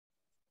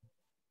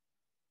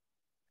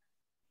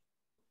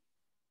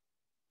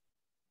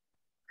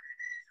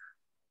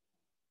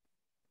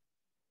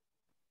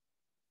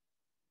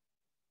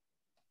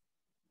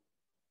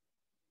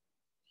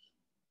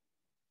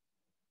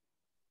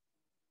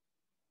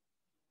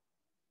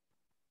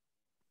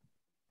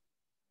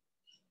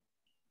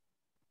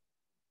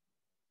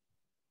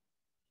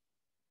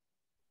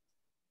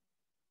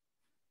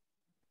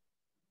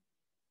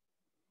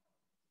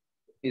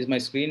Is my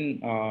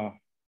screen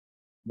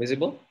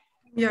visible?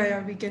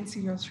 Yeah, we can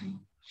see your screen.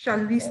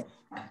 Shall we?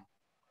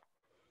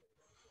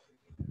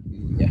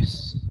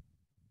 Yes.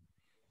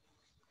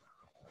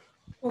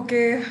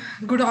 Okay,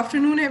 good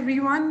afternoon,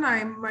 everyone.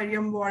 I'm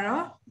Mariam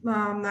Vohra.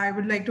 I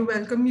would like to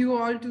welcome you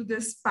all to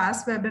this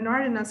past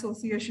webinar in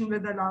association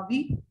with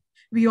Alavi.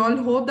 We all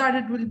hope that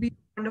it will be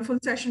a wonderful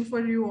session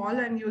for you all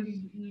and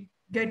you'll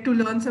get to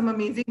learn some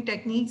amazing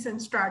techniques and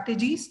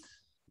strategies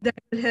that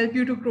will help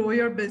you to grow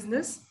your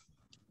business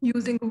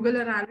using Google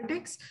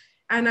Analytics.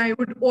 And I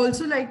would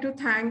also like to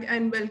thank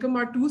and welcome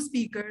our two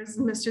speakers,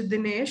 Mr.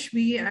 Dinesh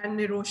V and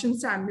Niroshan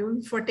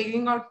Samuel, for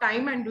taking out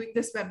time and doing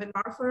this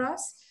webinar for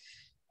us.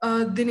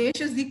 Dinesh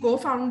is the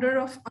co-founder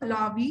of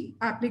Alavi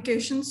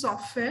application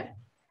software.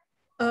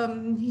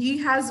 He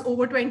has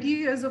over 20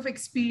 years of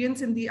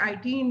experience in the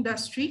IT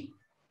industry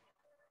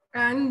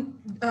and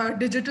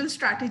digital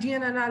strategy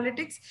and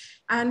analytics,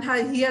 and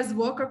he has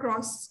worked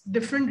across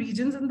different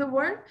regions in the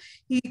world.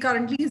 He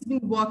currently has been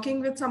working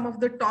with some of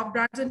the top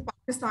brands in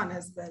Pakistan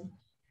as well.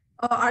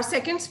 Our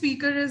second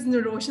speaker is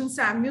Niroshan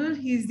Samuel.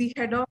 He's the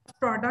head of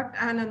product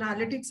and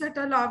analytics at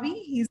Alavi.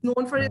 He's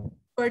known for his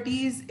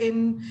expertise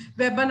in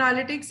web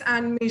analytics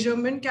and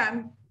measurement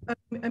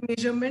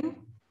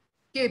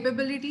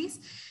capabilities.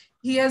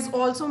 He has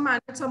also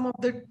managed some of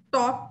the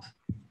top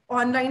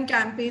online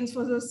campaigns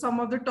for some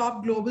of the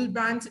top global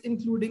brands,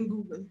 including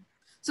Google.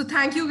 So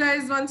thank you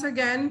guys once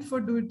again for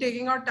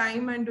taking our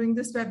time and doing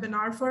this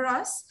webinar for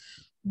us.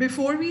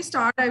 Before we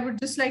start, I would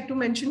just like to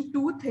mention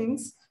two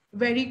things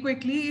very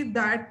quickly,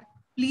 that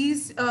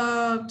please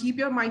keep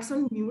your mics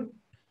on mute.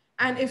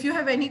 And if you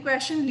have any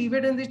question, leave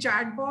it in the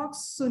chat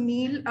box.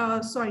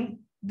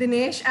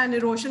 Dinesh and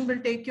Niroshan will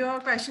take your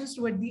questions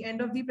toward the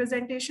end of the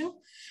presentation.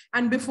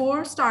 And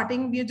before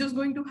starting, we are just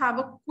going to have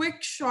a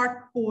quick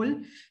short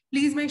poll.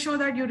 Please make sure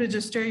that you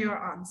register your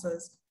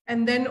answers.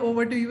 And then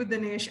over to you,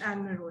 Dinesh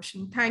and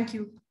Niroshan. Thank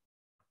you.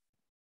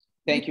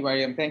 Thank you,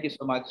 Mariam. Thank you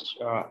so much.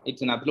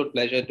 It's an absolute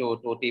pleasure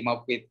to team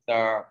up with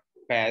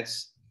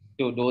Paz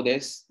to do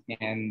this.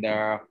 And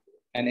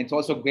it's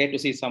also great to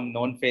see some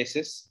known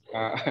faces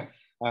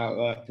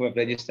who have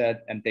registered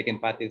and taken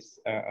part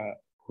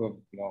who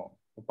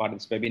have part of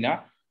this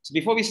webinar. So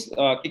before we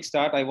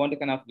kickstart, I want to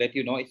kind of let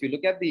you know, if you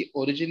look at the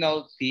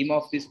original theme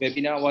of this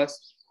webinar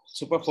was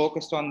super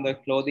focused on the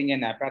clothing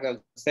and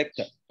apparel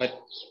sector. But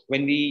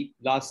when we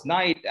last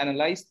night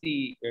analyzed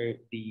the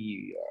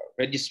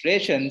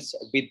registrations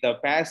with the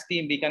past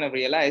team, we kind of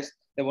realized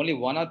there were only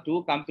one or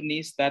two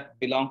companies that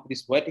belong to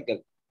this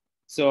vertical.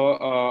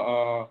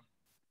 So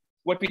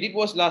what we did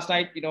was last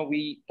night,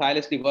 we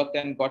tirelessly worked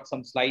and got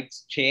some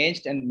slides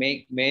changed and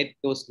made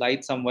those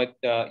slides somewhat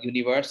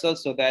universal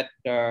so that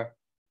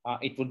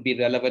it would be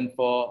relevant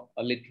for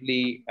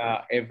literally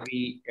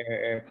every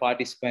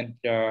participant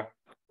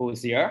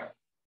who's here.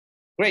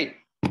 Great.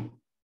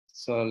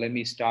 So let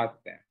me start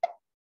then.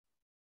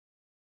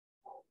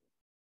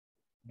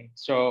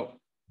 So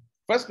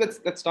first,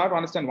 let's start to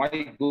understand why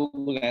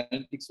Google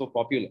Analytics is so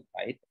popular,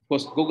 right? Of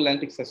course, Google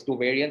Analytics has two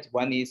variants.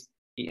 One is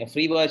a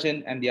free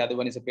version, and the other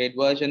one is a paid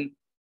version.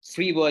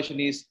 Free version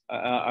is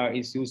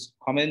used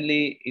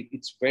commonly.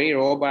 It's very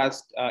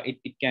robust.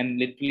 It can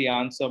literally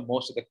answer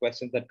most of the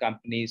questions that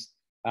companies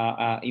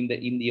in the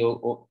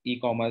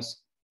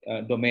e-commerce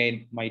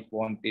domain might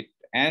want it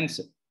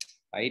answered.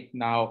 Right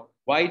now,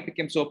 why it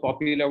became so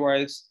popular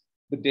was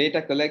the data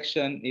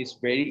collection is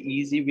very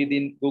easy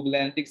within Google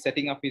Analytics.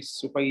 Setting up is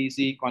super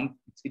easy.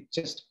 It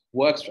just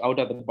works out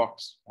of the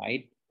box,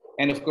 right?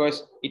 And of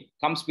course, it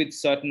comes with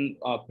certain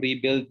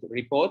pre-built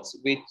reports,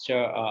 which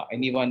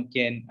anyone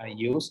can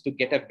use to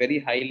get a very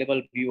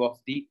high-level view of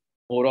the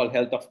overall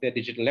health of their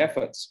digital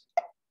efforts.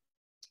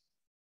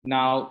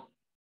 Now,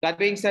 that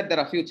being said, there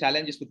are a few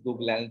challenges with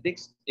Google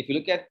Analytics. If you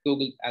look at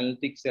Google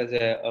Analytics as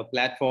a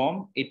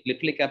platform, it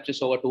literally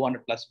captures over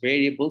 200 plus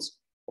variables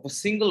of a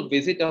single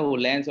visitor who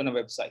lands on a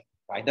website,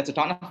 right? That's a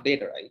ton of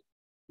data, right?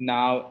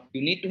 Now,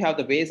 you need to have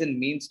the ways and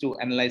means to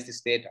analyze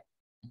this data.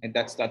 And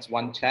that's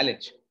one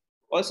challenge.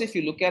 Also, if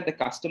you look at the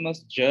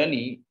customer's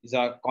journey, is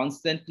a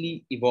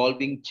constantly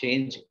evolving,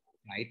 changing,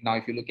 right? Now,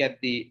 if you look at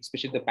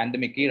especially the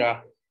pandemic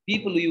era,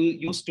 people who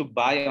used to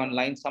buy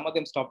online, some of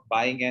them stopped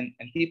buying, and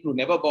people who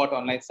never bought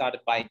online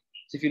started buying.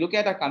 So if you look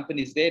at a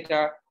company's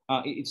data,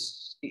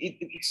 it's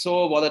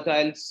so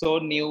volatile, so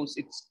new,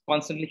 it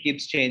constantly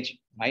keeps changing,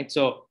 right?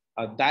 So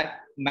that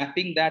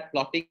mapping that,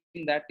 plotting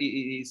that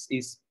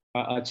is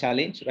a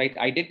challenge, right?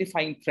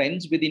 Identifying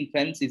trends within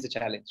trends is a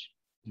challenge,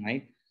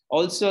 right?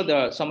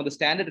 Also, some of the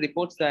standard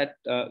reports that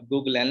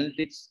Google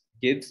Analytics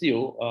gives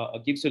you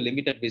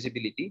limited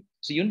visibility.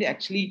 So you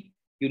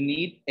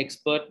need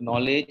expert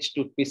knowledge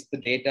to twist the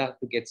data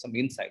to get some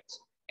insights.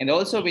 And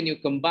also, when you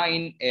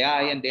combine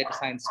AI and data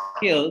science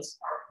skills,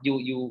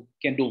 you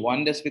can do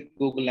wonders with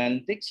Google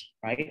Analytics,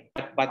 right?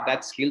 But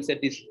that skill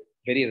set is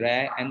very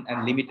rare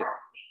and limited.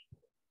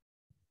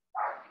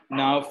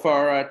 Now,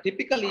 for a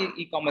typical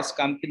e-commerce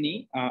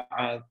company,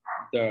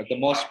 the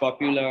most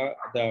popular,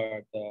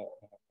 the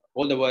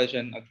older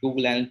version of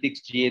Google Analytics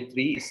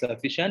GA3 is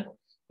sufficient.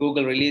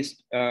 Google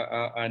released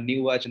a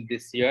new version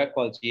this year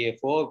called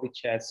GA4,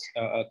 which has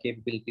a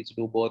capability to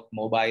do both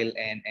mobile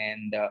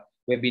and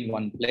web in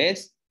one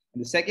place.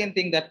 And the second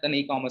thing that an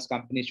e-commerce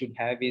company should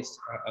have is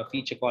a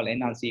feature called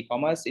enhanced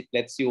e-commerce. It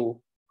lets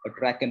you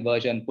track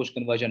conversion, push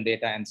conversion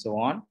data, and so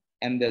on.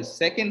 And the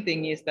second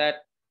thing is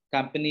that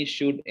companies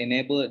should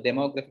enable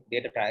demographic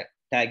data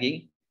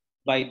tagging.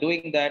 By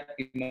doing that,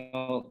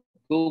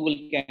 Google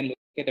can look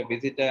at a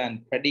visitor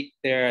and predict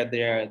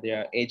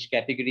their age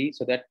category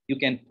so that you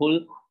can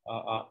pull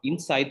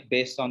insight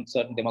based on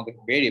certain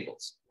demographic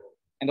variables.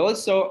 And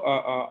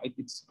also,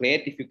 it's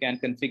great if you can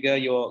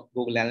configure your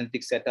Google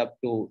Analytics setup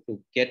to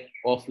get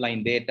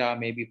offline data,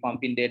 maybe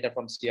pump in data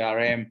from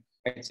CRM.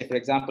 Let's say, for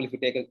example, if you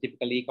take a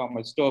typical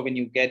e-commerce store, when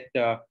you get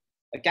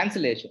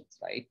cancellations,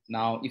 right?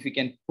 Now, if you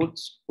can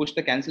push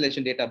the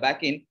cancellation data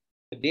back in,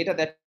 the data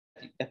that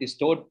is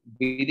stored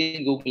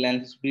within Google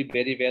Analytics will be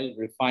very well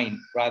refined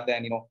rather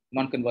than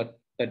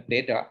non-converted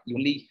data. You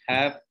only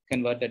have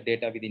converted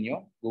data within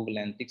your Google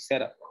Analytics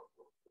setup.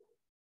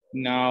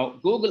 Now,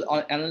 Google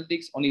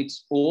Analytics on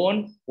its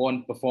own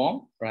won't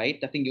perform, right?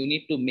 I think you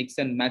need to mix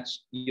and match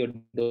your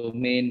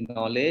domain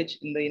knowledge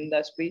in the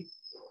industry.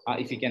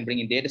 If you can bring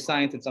in data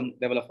science and some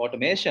level of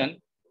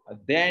automation,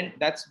 then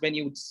that's when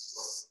you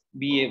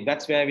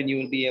that's where when you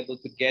will be able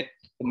to get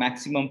the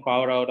maximum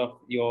power out of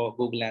your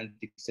Google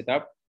Analytics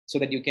setup, so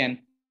that you can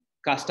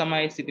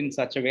customize it in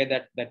such a way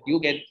that you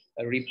get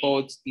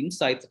reports,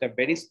 insights that are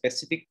very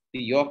specific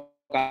to your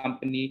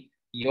company,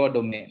 your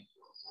domain.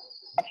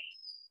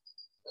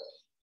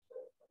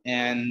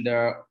 And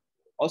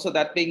also,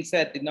 that being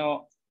said,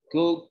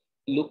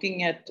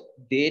 looking at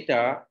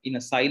data in a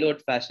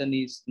siloed fashion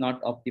is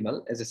not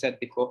optimal. As I said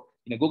before,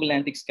 Google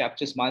Analytics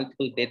captures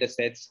multiple data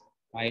sets,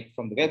 right,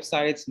 from the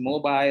websites,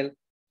 mobile,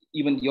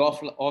 even your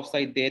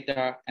offsite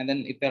data. And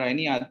then if there are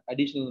any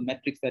additional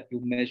metrics that you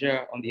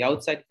measure on the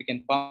outside, if you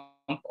can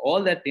pump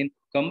all that in,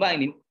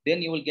 combine it,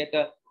 then you will get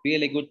a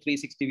really good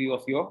 360 view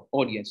of your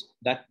audience.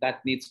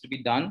 That needs to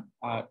be done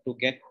to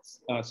get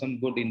some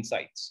good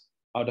insights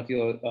out of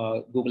your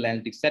Google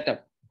Analytics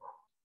setup.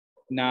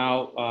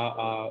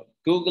 Now,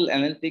 Google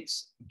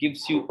Analytics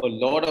gives you a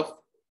lot of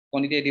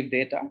quantitative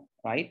data,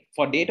 right?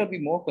 For data to be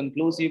more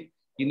conclusive,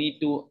 you need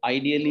to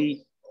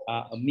ideally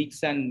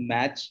mix and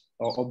match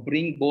or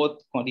bring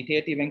both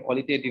quantitative and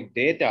qualitative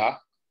data,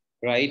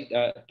 right,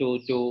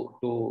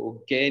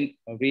 to gain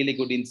really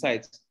good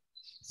insights.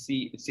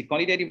 See,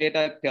 quantitative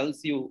data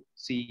tells you,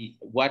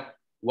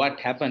 what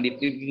happened. It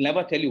will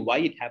never tell you why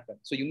it happened.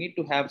 So you need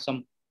to have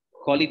some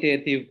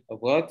qualitative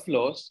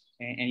workflows,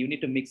 and you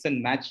need to mix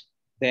and match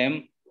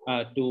them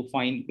to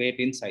find great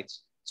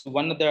insights. So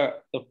one of the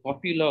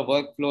popular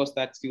workflows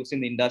that's used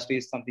in the industry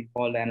is something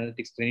called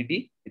Analytics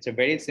Trinity. It's a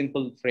very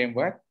simple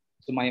framework.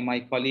 So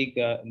my colleague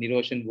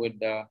Niroshan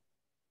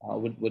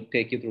would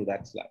take you through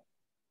that slide.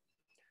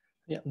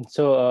 Yeah.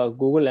 So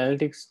Google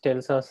Analytics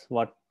tells us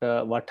what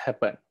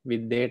happened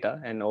with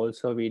data, and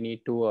also we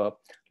need to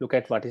look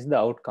at what is the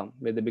outcome.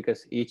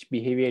 Because each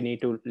behavior need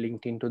to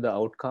link into the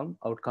outcome.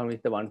 Outcome is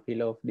the one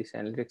pillar of this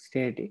Analytics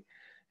Trinity.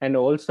 And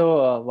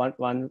also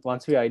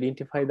once we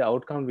identify the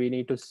outcome, we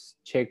need to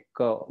check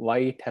why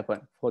it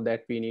happened. For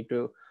that, we need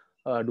to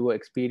do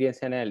experience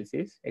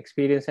analysis.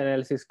 Experience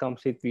analysis comes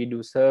with, we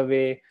do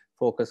survey,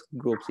 focus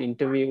groups,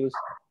 interviews,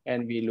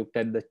 and we looked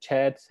at the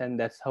chats, and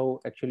that's how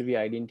actually we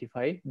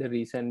identify the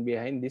reason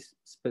behind this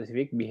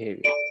specific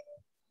behavior.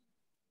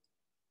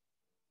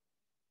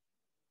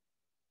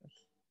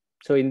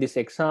 So in this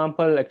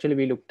example, actually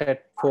we looked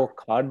at for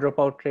card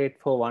dropout rate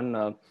for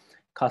one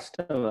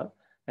customer,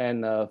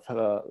 and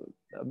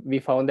we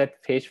found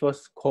that face wash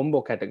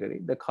combo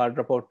category, the card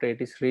dropout rate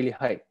is really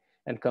high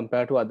and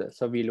compared to others.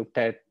 So we looked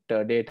at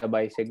data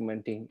by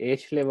segmenting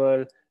age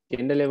level,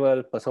 gender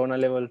level, persona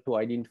level to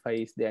identify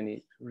is there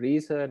any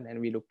reason, and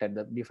we looked at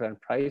the different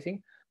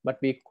pricing, but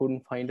we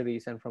couldn't find a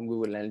reason from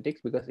Google Analytics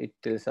because it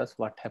tells us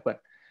what happened.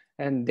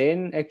 And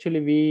then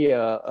actually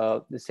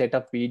we set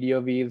up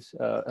video views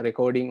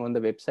recording on the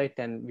website,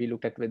 and we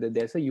looked at whether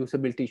there's a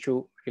usability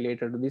issue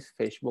related to this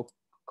Facebook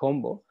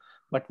combo,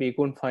 but we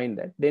couldn't find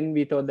that. Then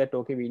we thought that,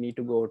 okay, we need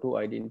to go to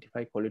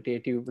identify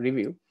qualitative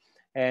review.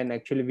 And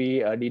actually we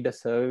did a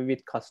survey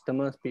with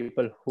customers,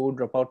 people who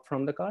drop out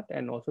from the cart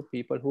and also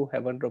people who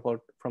haven't dropped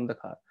out from the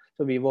cart.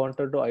 So we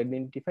wanted to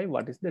identify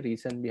what is the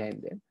reason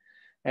behind them.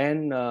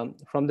 And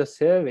from the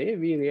survey,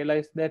 we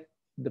realized that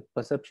the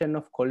perception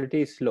of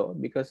quality is low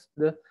because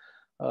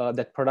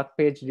that product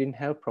page didn't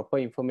have proper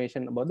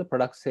information about the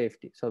product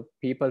safety. So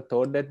people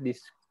thought that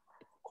this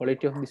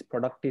quality of this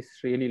product is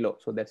really low.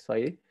 So that's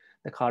why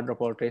the card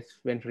dropout rates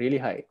went really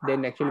high.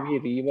 Then actually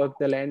we reworked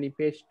the landing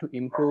page to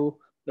improve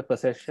the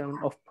perception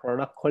of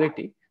product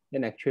quality.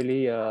 Then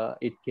actually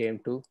it came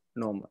to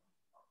normal.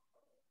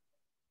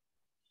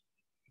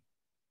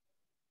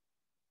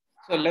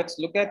 So let's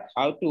look at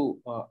how to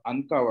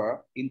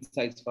uncover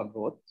insights for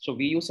growth. So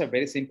we use a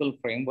very simple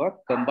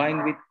framework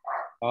combined with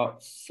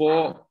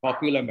 4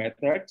 popular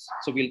methods.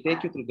 So we'll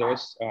take you through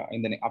those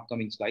in the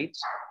upcoming slides.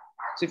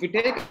 So if you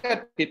take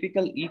a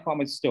typical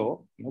e-commerce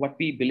store, what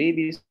we believe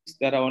is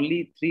there are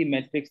only three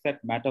metrics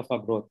that matter for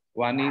growth.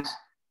 One is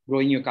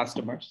growing your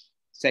customers.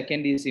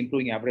 Second is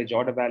improving average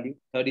order value.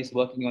 Third is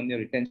working on your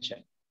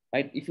retention,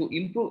 right? If you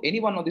improve any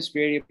one of these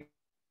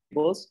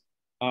variables,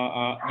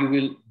 you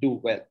will do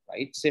well,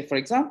 right? Say, for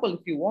example,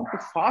 if you want to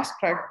fast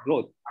track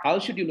growth, how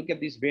should you look at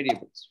these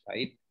variables,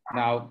 right?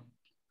 Now,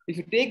 if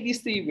you take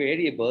these three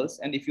variables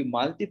and if you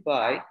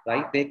multiply,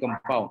 right, they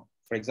compound.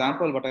 For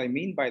example, what I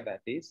mean by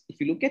that is,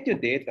 if you look at your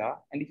data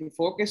and if you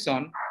focus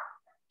on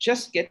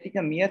just getting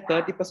a mere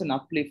 30%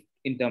 uplift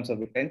in terms of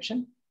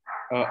retention,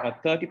 a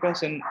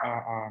 30%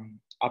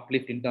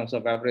 uplift in terms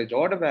of average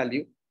order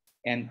value,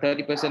 and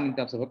 30% in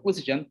terms of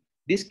acquisition,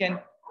 this can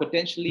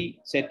potentially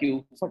set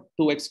you for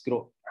 2x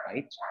growth,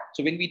 right?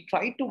 So when we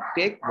try to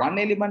take one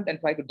element and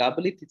try to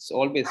double it, it's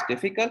always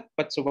difficult.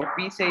 But so what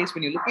we say is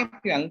when you look at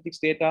your analytics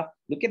data,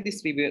 look at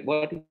these three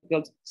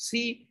verticals,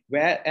 see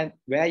where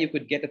you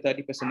could get a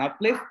 30%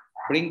 uplift,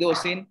 bring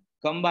those in,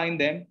 combine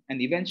them,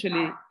 and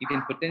eventually you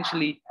can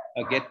potentially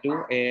get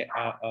to a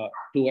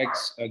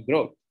 2x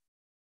growth.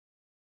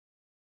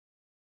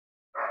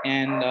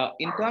 And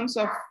in terms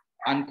of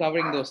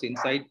uncovering those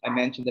insights, I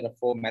mentioned there are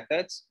four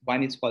methods.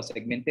 One is called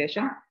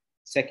segmentation.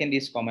 Second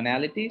is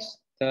commonalities.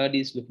 Third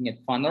is looking at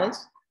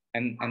funnels.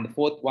 And the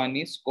fourth one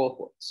is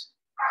cohorts.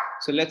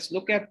 So let's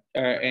look at,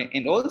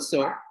 and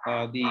also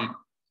the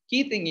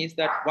key thing is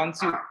that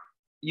once you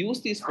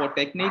use these four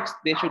techniques,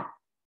 they should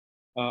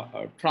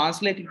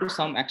translate into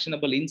some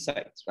actionable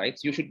insights, right?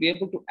 So you should be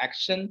able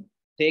to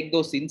take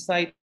those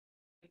insights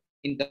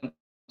in terms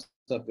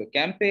of your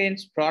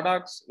campaigns,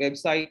 products,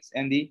 websites,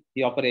 and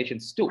the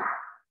operations too.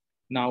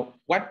 Now,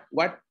 what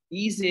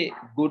is a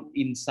good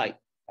insight,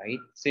 right?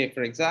 Say,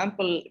 for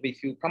example,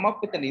 if you come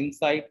up with an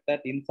insight,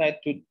 that insight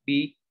should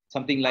be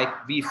something like,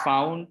 we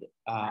found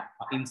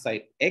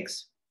insight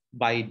X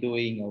by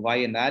doing a Y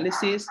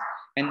analysis,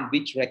 and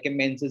which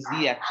recommends a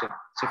Z action.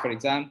 So, for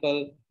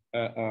example,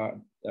 the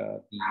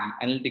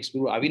analytics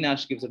guru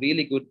Avinash gives a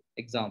really good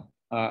example,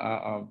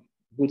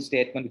 good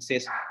statement. It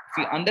says, if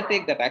we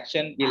undertake that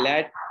action, we'll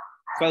add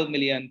 12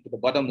 million to the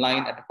bottom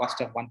line at a cost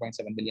of 1.7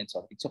 million.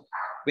 So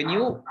when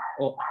you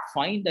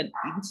find an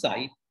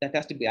insight, that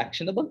has to be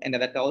actionable, and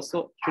that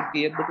also should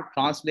be able to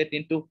translate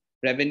into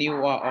revenue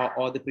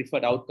or the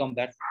preferred outcome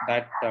that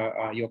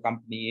your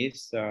company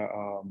is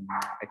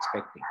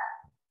expecting.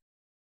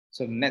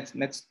 So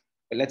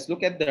let's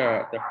look at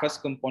the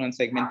first component,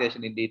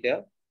 segmentation, in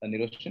detail.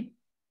 Niroshan.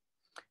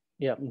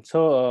 Yeah,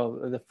 so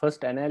the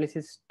first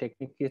analysis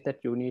technique is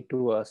that you need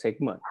to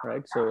segment,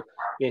 right? So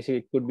basically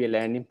it could be a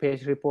landing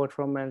page report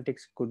from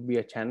analytics, could be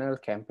a channel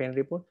campaign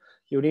report.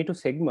 You need to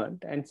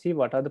segment and see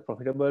what are the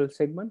profitable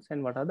segments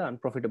and what are the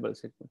unprofitable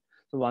segments.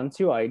 So once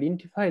you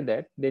identify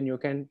that, then you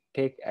can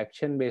take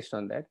action based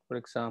on that. For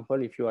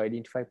example, if you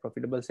identify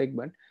profitable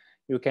segment,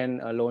 you can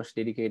launch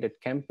dedicated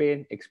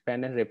campaign,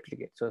 expand and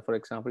replicate. So for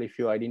example, if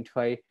you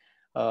identify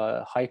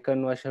high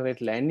conversion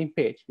rate landing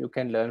page, you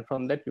can learn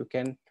from that. You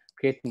can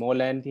create more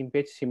landing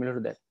page similar to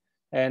that.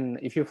 And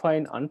if you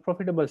find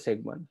unprofitable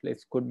segment,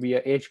 it could be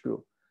an age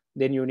group,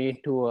 then you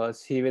need to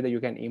see whether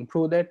you can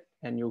improve that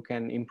and you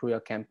can improve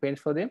your campaigns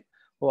for them.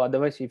 Or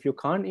otherwise, if you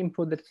can't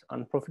improve that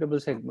unprofitable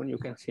segment, you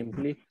can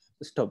simply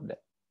stop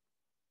that.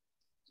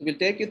 So we'll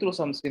take you through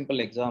some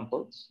simple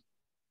examples.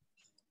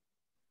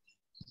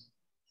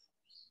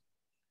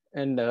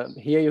 And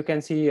here you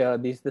can see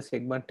this is the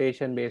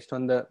segmentation based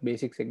on the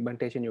basic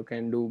segmentation you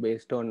can do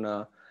based on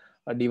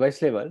a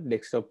device level,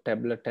 desktop,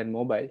 tablet, and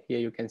mobile. Here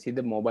you can see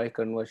the mobile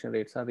conversion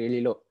rates are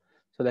really low.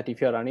 So that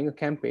if you're running a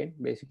campaign,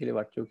 basically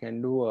what you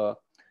can do,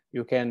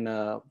 you can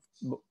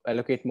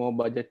allocate more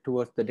budget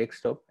towards the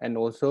desktop. And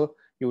also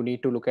you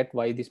need to look at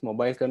why this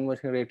mobile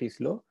conversion rate is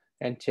low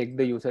and check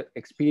the user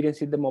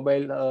experience with the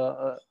mobile,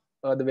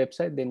 the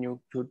website, then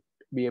you should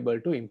be able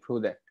to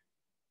improve that.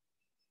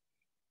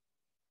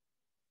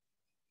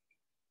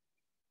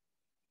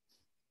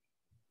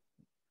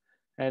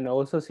 And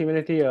also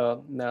similarly,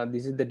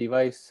 this is the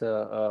device,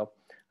 the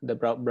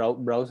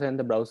browser and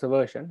the browser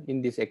version.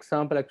 In this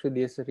example,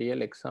 actually this is a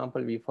real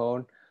example. We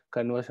found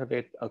conversion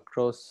rate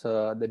across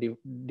the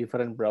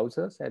different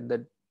browsers at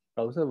the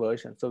browser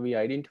version. So we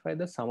identified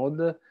that some of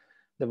the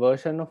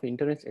version of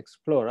Internet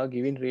Explorer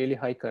giving really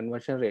high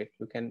conversion rate.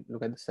 You can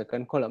look at the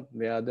second column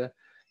where the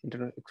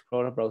Internet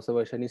Explorer browser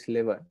version is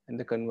 11 and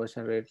the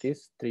conversion rate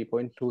is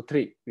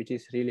 3.23, which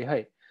is really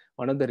high.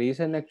 One of the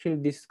reasons actually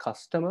this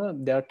customer,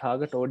 their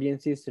target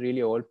audience is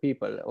really old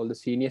people, all the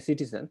senior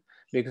citizens,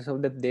 because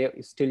of that they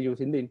are still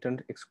using the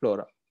Internet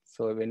Explorer.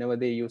 So whenever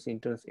they use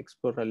Internet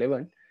Explorer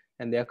 11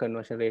 and their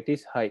conversion rate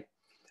is high.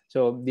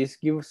 So this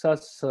gives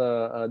us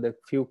the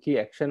few key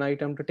action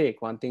items to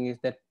take. One thing is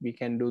that we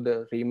can do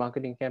the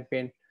remarketing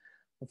campaign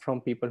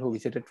from people who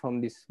visited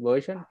from this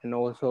version, and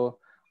also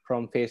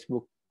from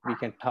Facebook, we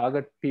can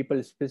target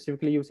people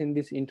specifically using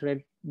these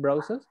internet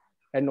browsers.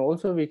 And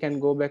also we can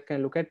go back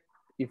and look at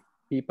if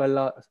people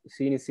are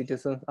senior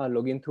citizens are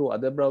logging through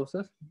other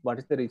browsers, what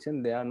is the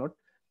reason they are not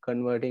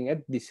converting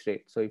at this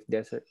rate? So if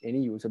there's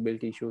any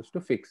usability issues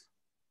to fix.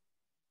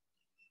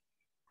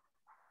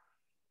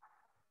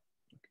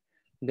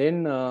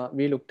 Then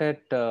we looked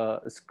at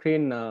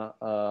screen,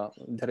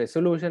 the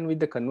resolution with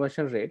the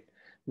conversion rate,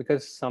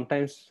 because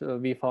sometimes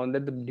we found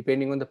that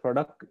depending on the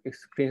product,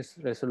 screen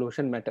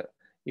resolution matter.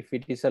 If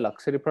it is a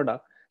luxury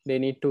product, they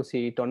need to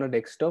see it on a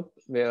desktop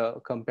where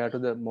compared to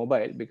the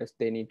mobile, because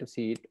they need to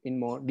see it in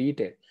more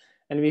detail.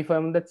 And we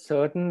found that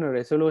certain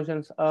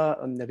resolutions are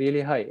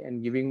really high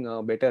and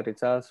giving better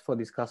results for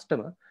this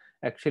customer.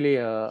 Actually,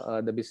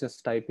 the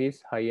business type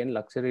is high-end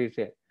luxury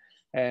retail.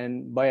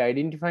 And by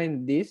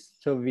identifying this,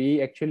 so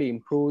we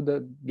actually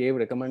gave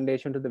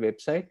recommendation to the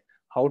website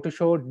how to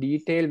show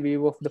detailed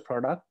view of the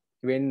product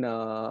when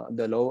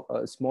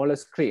the smaller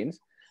screens,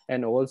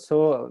 and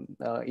also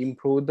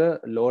improve the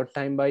load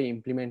time by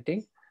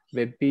implementing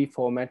WebP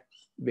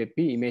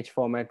image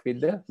format with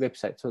the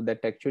website. So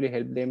that actually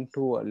helped them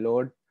to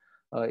load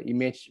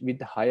image with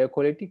higher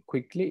quality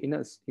quickly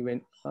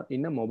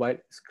in a mobile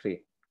screen.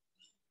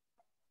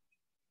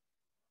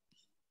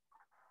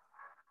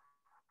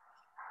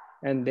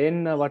 And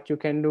then what you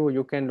can do,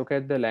 you can look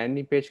at the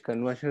landing page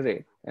conversion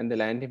rate. And the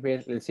landing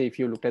page, let's say if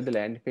you look at the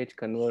landing page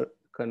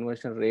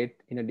conversion rate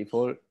in a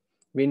default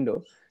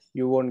window,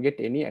 you won't get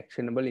any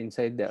actionable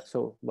insight there.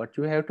 So what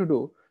you have to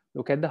do,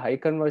 look at the high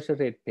conversion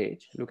rate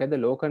page, look at the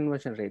low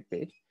conversion rate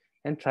page,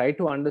 and try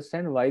to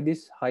understand why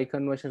this high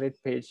conversion rate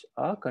page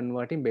are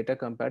converting better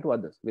compared to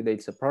others, whether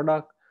it's a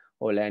product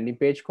or landing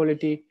page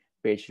quality,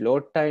 page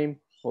load time,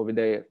 or with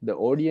the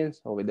audience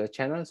or with the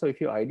channel. So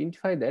if you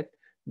identify that,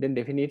 then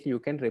definitely you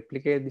can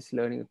replicate this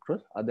learning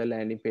across other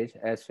landing page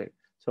as well.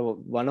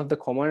 So one of the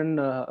common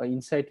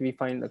insight we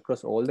find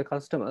across all the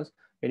customers,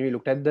 when we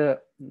looked at the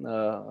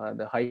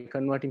high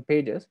converting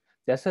pages,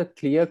 there's a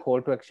clear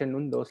call to action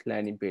on those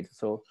landing pages.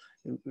 So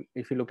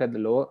if you look at the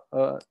low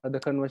the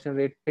conversion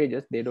rate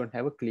pages, they don't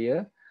have a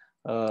clear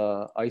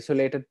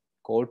isolated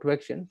call to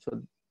action.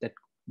 So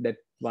that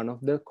one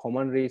of the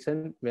common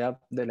reason where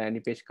the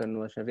landing page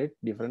conversion rate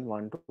different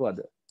one to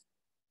other.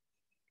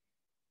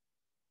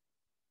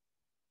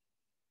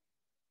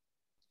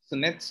 So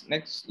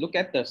let's look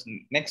at this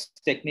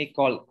next technique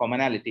called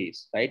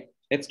commonalities, right?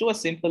 Let's do a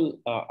simple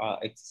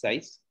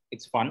exercise.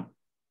 It's fun.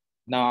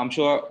 Now, I'm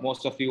sure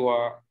most of you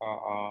are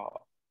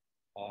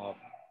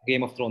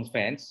Game of Thrones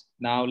fans.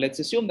 Now, let's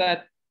assume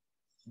that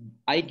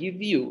I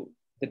give you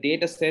the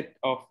data set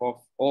of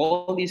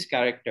all these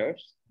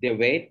characters, their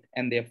weight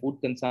and their food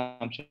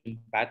consumption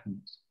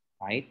patterns,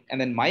 right? And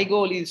then my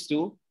goal is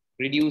to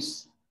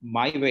reduce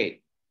my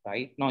weight,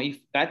 right? Now, if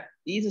that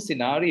is a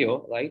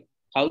scenario, right,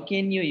 how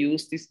can you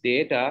use this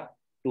data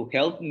to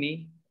help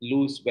me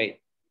lose weight,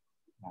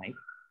 right?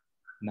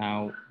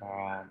 Now,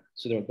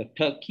 so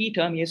the key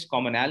term is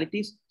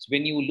commonalities. So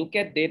when you look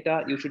at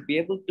data, you should be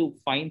able to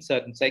find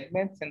certain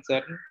segments and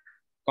certain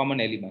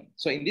common elements.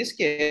 So in this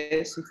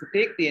case, if you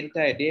take the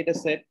entire data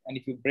set and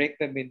if you break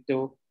them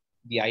into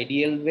the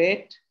ideal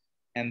weight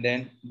and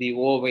then the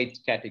overweight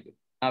category,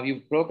 now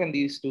you've broken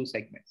these two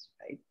segments,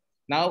 right?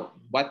 Now,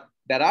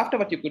 thereafter,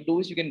 what you could do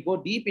is you can go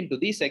deep into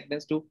these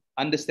segments to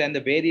understand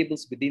the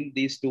variables within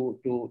these two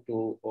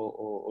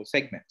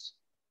segments.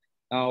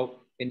 Now,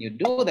 when you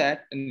do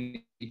that, and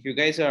if you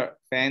guys are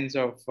fans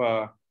of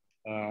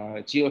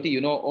GOT,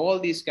 you know all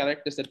these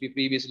characters that we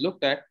previously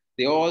looked at,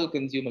 they all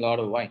consume a lot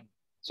of wine.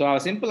 So our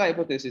simple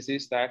hypothesis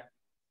is that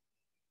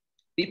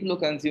people who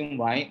consume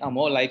wine are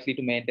more likely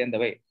to maintain the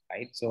weight,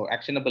 right? So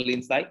actionable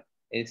insight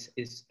is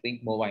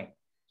drink more wine.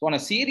 So on a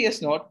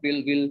serious note,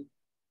 we'll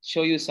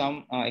show you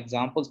some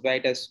examples where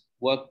it has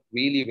worked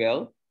really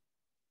well.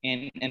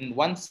 And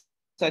one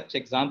such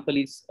example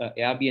is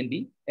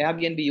Airbnb.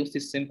 Airbnb used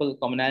this simple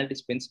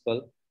commonalities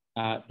principle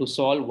to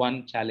solve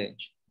one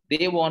challenge.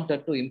 They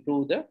wanted to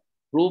improve the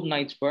room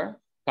nights per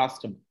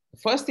customer. The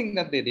first thing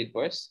that they did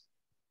was,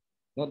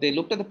 they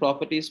looked at the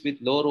properties with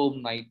low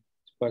room nights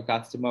per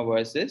customer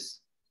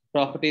versus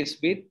properties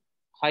with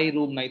high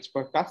room nights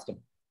per customer.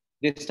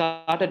 They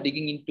started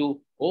digging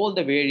into all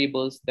the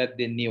variables that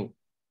they knew,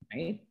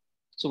 right?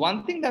 So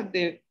one thing that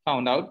they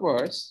found out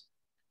was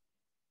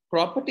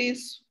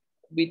properties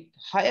with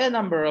higher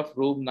number of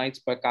room nights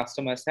per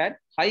customers had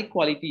high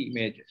quality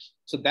images.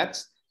 So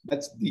that's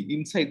the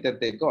insight that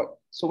they got.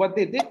 So what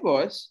they did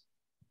was,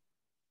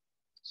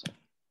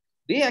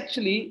 they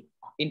actually,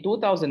 in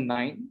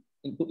 2009,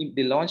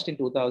 they launched in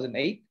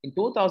 2008. In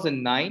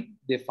 2009,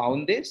 they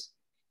found this.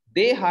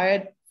 They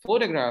hired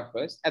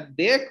photographers at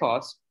their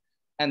cost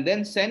and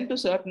then sent to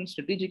certain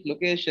strategic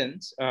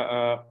locations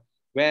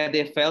where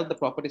they felt the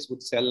properties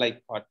would sell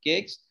like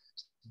hotcakes.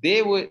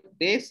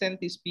 They sent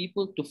these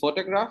people to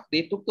photograph.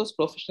 They took those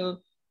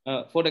professional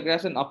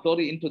photographs and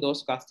uploaded into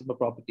those customer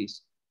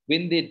properties.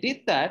 When they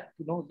did that,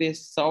 they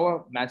saw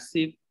a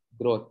massive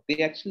growth.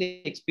 They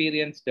actually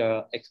experienced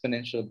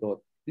exponential growth.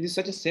 This is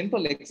such a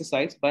simple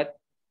exercise, but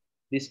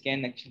this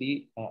can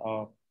actually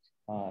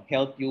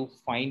help you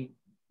find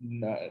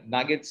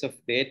nuggets of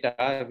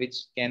data which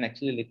can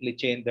actually literally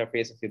change the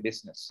face of your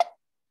business.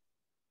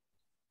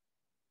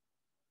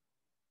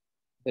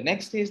 The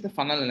next is the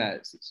funnel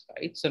analysis,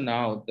 right? So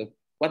now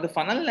what the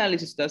funnel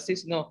analysis does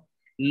is,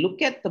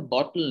 look at the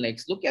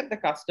bottlenecks, look at the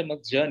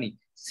customer's journey,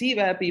 see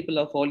where people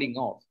are falling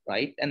off,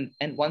 right? And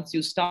once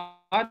you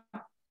start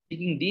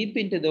digging deep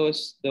into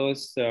those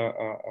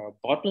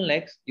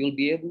bottlenecks, you'll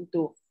be able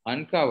to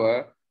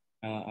uncover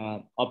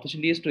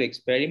opportunities to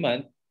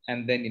experiment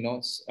and then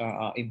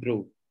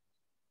improve.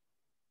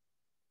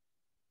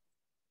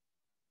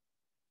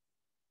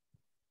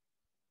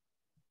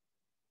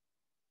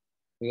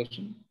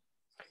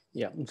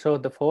 Yeah. So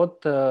the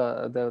fourth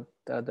the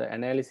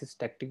analysis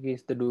tactic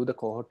is to do the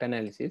cohort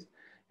analysis.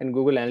 And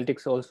Google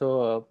Analytics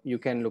also you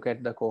can look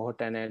at the cohort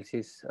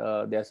analysis.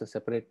 There's a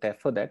separate tab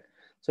for that.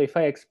 So if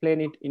I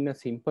explain it in a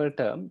simple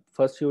term,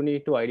 first you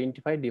need to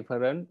identify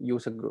different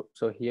user groups.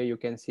 So here you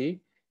can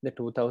see the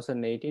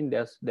 2018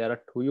 there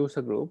are two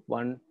user group.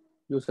 One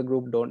user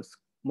group don't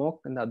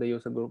smoke and the other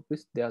user group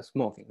is they are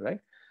smoking, right?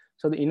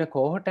 So in a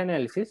cohort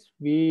analysis,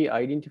 we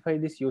identify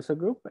this user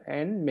group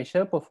and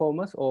measure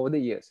performance over the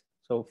years.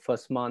 So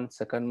first month,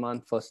 second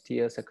month, first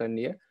year, second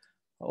year,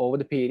 over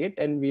the period,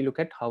 and we look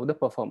at how the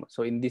performance.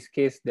 So in this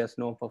case, there's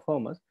no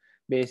performance.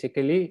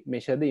 Basically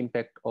measure the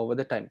impact over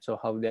the time. So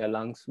how their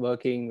lungs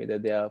working, whether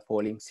they are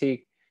falling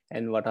sick,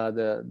 and what are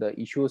the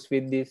issues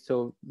with this.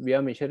 So we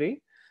are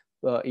measuring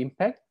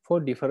impact for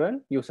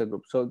different user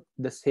groups. So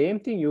the same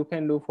thing you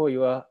can do for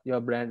your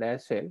brand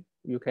as well.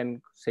 You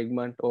can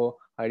segment or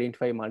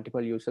identify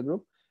multiple user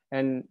group,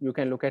 and you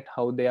can look at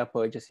how they are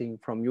purchasing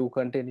from you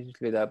continuously,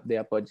 whether they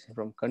are purchasing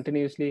from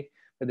continuously,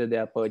 whether they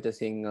are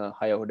purchasing a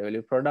higher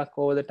value product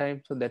over the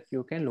time, so that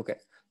you can look at.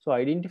 So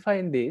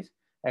identifying this,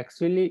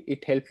 actually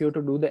it helps you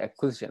to do the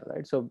acquisition,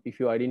 right? So if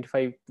you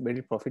identify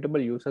very profitable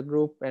user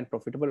group and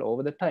profitable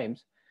over the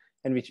times,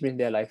 and which means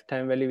their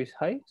lifetime value is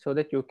high, so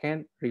that you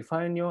can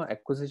refine your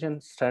acquisition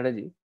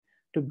strategy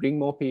to bring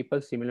more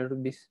people similar to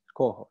this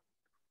cohort.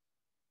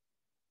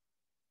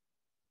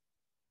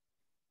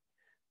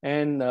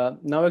 And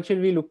now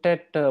actually we looked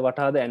at what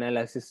are the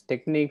analysis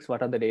techniques,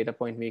 what are the data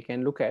point we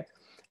can look at.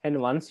 And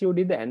once you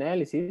did the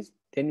analysis,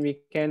 then we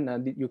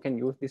can you can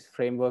use this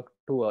framework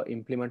to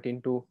implement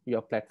into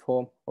your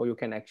platform, or you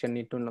can action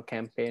it on a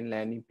campaign,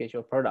 landing page,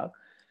 or product.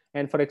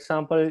 And for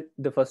example,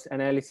 the first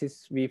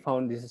analysis we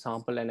found, this is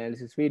sample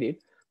analysis we did,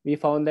 we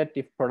found that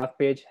if product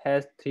page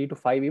has 3 to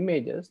 5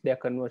 images, their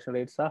conversion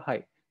rates are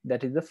high.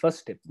 That is the first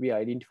step. We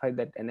identified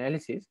that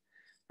analysis.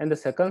 And the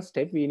second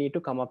step, we need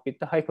to come up with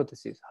the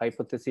hypothesis.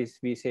 Hypothesis,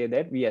 we say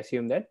that we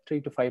assume that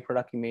 3 to 5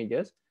 product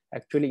images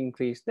actually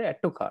increase the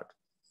add to cart.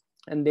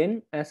 And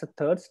then as a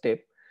third step,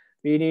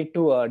 we need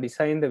to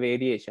design the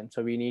variation.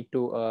 So we need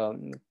to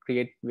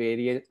create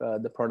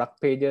the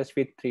product pages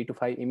with 3 to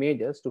 5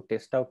 images to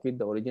test out with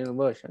the original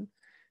version.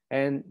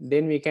 And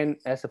then we can,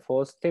 as a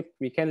fourth step,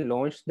 we can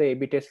launch the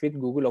A/B test with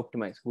Google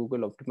Optimize.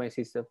 Google Optimize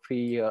is a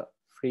free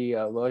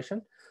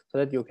version, so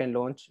that you can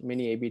launch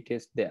many A/B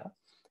tests there.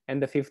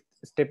 And the fifth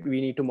step,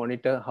 we need to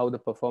monitor how the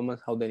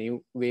performance, how the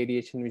new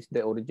variation with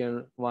the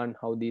original one,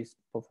 how these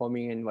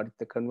performing, and what is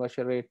the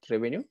conversion rate,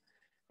 revenue.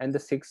 And the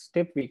sixth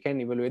step, we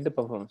can evaluate the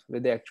performance,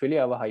 whether actually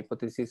our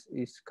hypothesis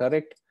is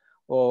correct,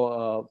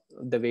 or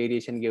the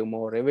variation gave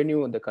more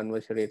revenue, the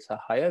conversion rates are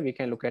higher. We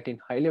can look at in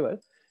high level.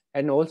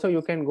 And also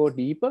you can go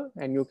deeper,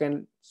 and you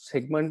can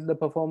segment the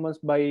performance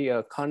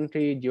by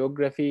country,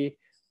 geography,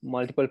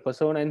 multiple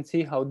persona, and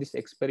see how this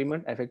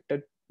experiment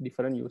affected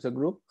different user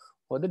group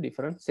or the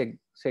different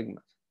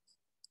segments.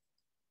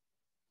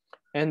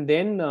 And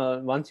then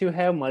once you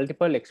have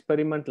multiple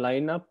experiment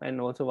lineup,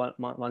 and also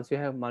once you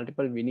have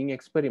multiple winning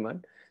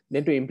experiment,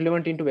 then to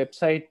implement into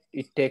website,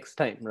 it takes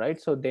time, right?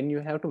 So then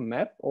you have to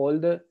map all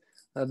the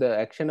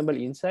actionable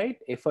insight,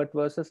 effort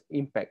versus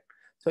impact.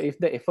 So if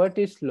the effort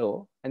is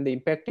low and the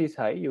impact is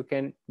high, you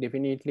can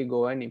definitely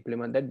go and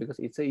implement that, because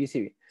it's an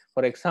easy way.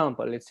 For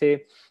example, let's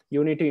say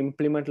you need to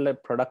implement a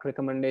product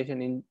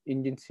recommendation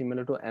engine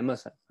similar to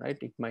Amazon, right?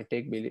 It might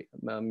take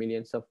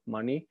millions of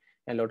money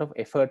and a lot of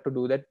effort to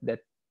do that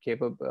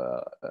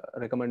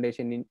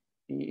recommendation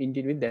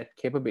engine with that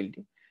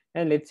capability.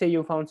 And let's say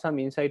you found some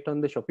insight on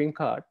the shopping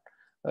cart,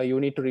 you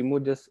need to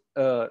remove this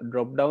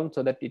drop down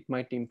so that it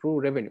might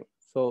improve revenue.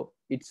 So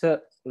it's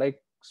a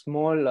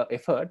small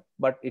effort,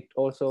 but it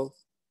also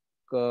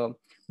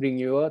bring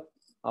you a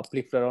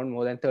uplift around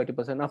more than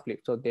 30%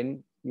 uplift. So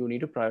then you need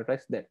to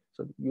prioritize that.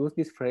 So use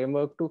this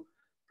framework to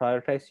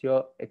prioritize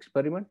your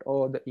experiment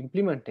or the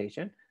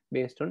implementation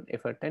based on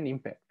effort and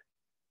impact.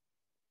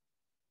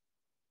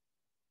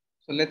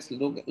 So let's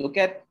look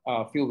at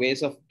a few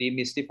ways of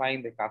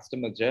demystifying the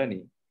customer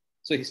journey.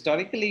 So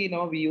historically,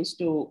 we used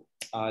to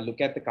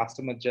look at the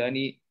customer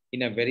journey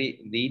in a very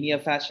linear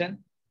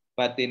fashion,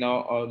 but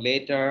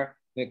later,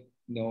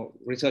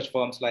 research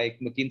firms like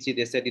McKinsey,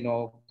 they said,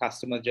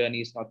 customer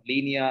journey is not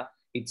linear,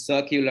 it's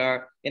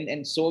circular,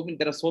 and so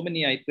there are so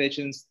many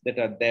iterations that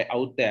are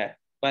out there.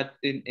 But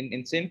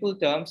in simple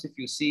terms, if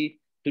you see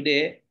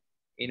today,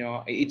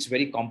 it's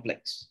very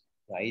complex,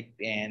 right?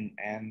 And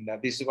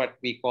this is what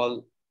we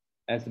call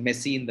as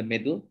messy in the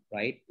middle,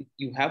 right?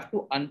 You have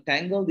to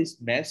untangle this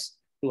mess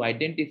to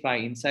identify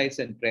insights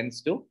and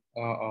trends to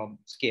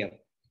scale.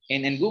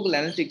 And Google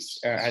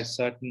Analytics has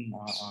certain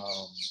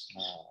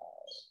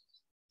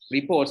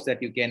reports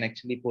that you can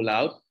actually pull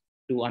out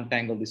to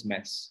untangle this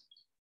mess.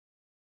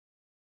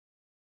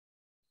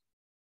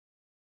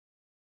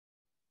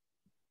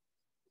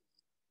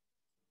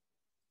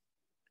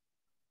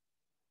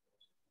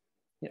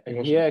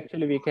 Yeah, here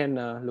actually we can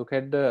look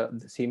at the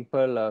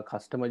simple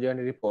customer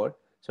journey report.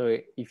 So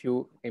if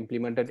you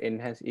implemented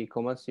enhanced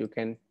e-commerce, you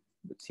can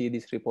see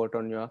this report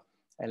on your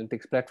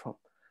analytics platform.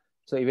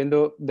 So even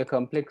though the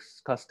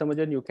complex customer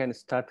journey, you can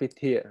start with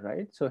here,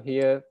 right? So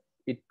here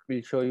it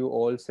will show you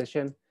all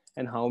session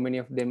and how many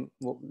of them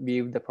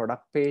view the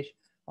product page.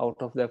 Out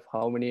of that,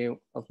 how many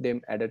of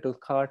them added to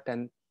cart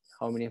and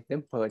how many of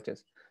them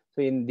purchase.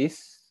 So in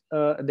this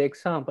the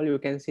example, you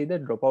can see the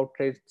dropout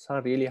rates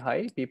are really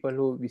high. People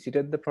who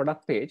visited the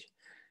product page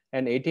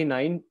and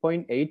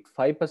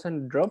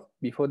 89.85% drop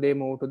before they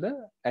move to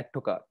the add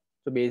to cart.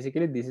 So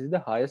basically this is the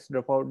highest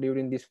dropout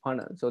during this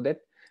funnel, so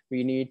that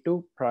we need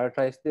to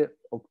prioritize the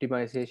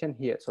optimization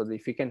here. So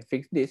if we can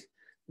fix this,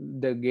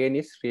 the gain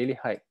is really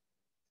high.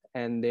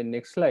 And then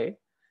next slide,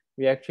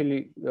 we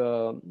actually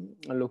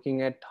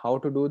looking at how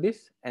to do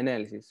this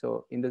analysis.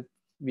 So in the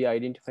we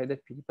identify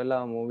that people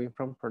are moving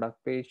from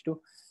product page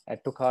to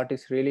add to cart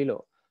is really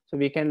low. So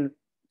we can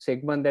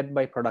segment that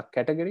by product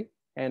category.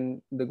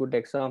 And the good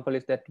example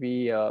is that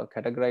we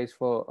categorize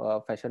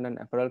for fashion and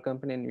apparel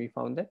company, and we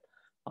found that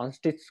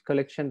unstitched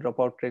collection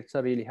dropout rates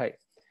are really high.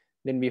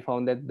 Then we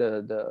found that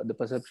the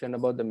perception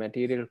about the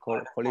material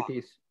quality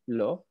is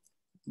low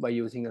by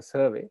using a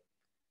survey.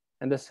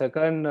 And the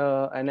second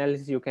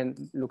analysis, you can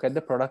look at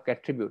the product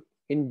attribute.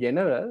 In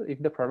general,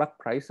 if the product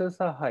prices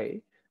are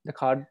high, the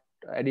cart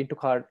adding to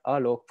cart are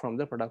low from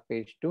the product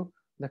page to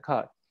the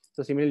cart.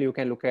 So similarly, you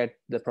can look at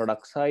the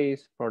product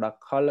size,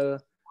 product color,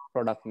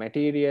 product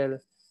material,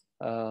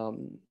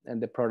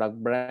 and the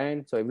product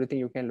brand. So everything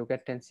you can look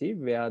at and see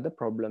where the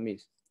problem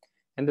is.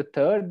 And the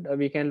third,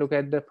 we can look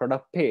at the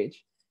product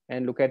page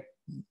and look at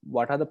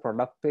what are the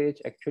product page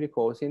actually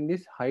causing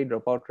this high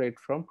dropout rate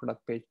from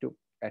product page to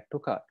add to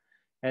cart.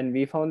 And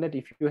we found that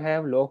if you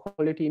have low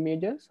quality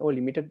images or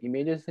limited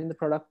images in the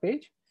product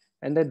page,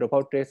 and the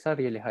dropout rates are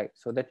really high,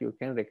 so that you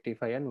can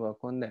rectify and work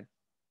on them.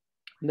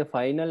 The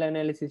final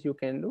analysis you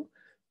can do,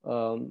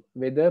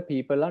 whether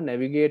people are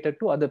navigated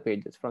to other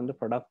pages from the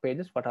product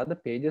pages, what are the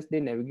pages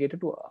they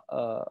navigated to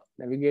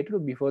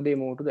before they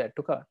move to the add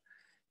to cart.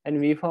 And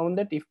we found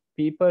that if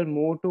people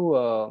move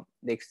to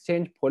the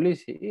exchange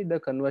policy, the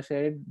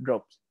conversion rate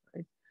drops,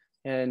 right?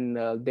 And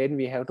then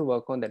we have to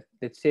work on that.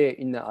 Let's say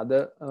in the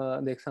other,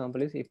 the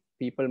example is if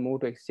people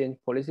move to exchange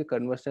policy,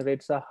 conversion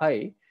rates are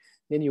high,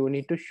 then you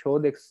need to show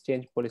the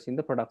exchange policy in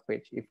the product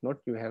page. If not,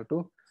 you have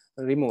to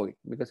remove it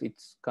because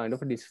it's kind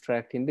of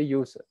distracting the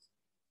user.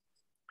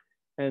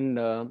 And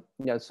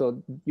yeah,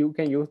 so you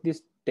can use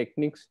these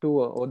techniques to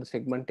or the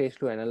segmentation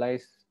to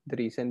analyze the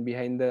reason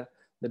behind the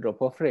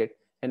drop-off rate.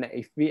 And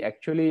if we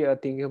actually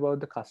think about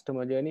the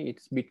customer journey,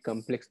 it's a bit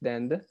complex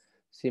than the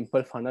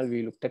simple funnel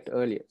we looked at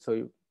earlier.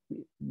 So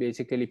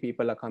basically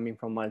people are coming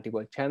from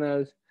multiple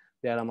channels,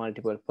 there are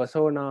multiple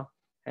persona,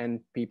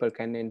 and people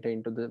can enter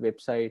into the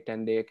website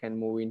and they can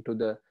move into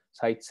the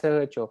site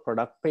search or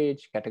product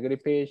page, category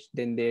page,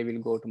 then they will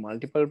go to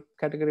multiple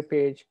category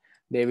page,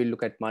 they will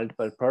look at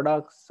multiple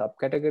products,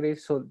 subcategories.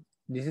 So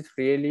this is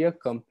really a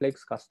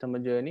complex customer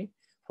journey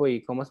for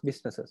e-commerce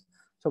businesses.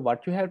 So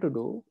what you have to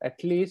do,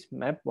 at least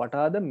map what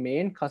are the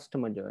main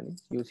customer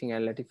journeys. Using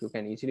analytics, you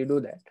can easily do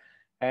that,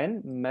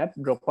 and map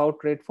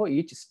dropout rate for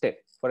each step.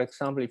 For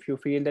example, if you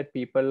feel that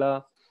people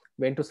are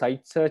went to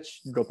site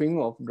search,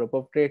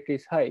 dropout rate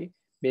is high,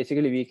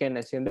 basically we can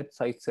assume that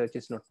site search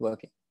is not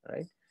working,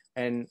 right?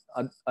 And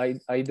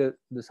either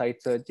the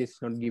site search is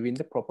not giving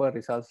the proper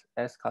results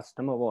as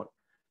customer want.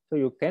 So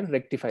you can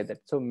rectify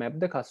that. So map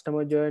the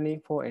customer journey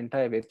for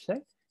entire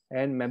website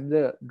and map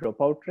the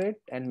dropout rate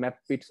and map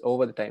it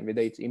over the time,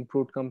 whether it's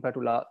improved compared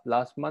to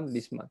last month,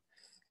 this month.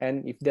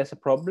 And if there's a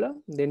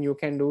problem, then you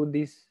can do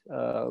this,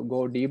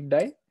 go deep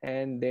dive,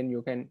 and then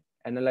you can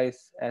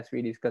analyze as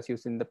we discuss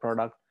using the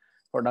product,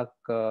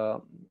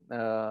 the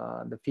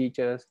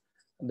features,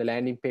 the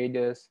landing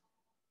pages,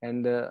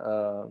 and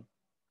the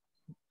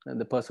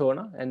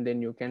persona, and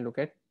then you can look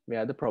at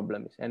where the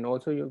problem is. And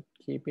also you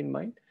keep in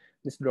mind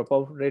this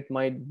dropout rate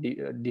might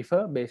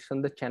differ based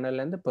on the channel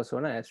and the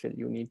persona as well.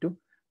 You need to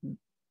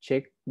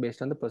check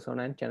based on the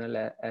persona and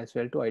channel as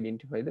well to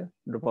identify the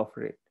drop-off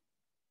rate.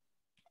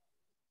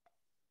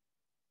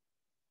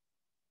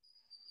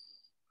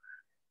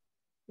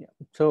 Yeah.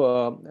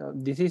 So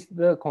this is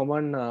the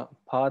common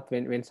path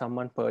when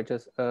someone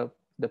purchases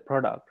the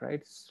product,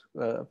 right?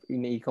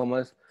 In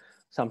e-commerce,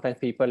 sometimes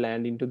people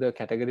land into the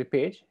category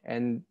page,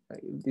 and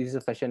this is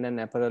a fashion and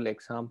apparel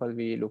example.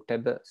 We looked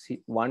at the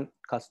one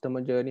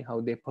customer journey,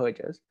 how they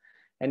purchase,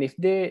 and if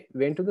they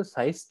went to the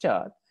size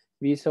chart,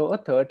 we saw a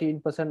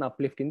 13%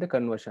 uplift in the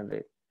conversion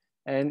rate.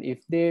 And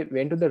if they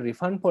went to the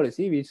refund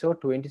policy, we saw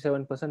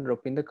 27%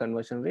 drop in the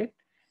conversion rate.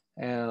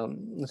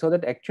 So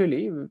that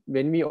actually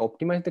when we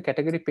optimize the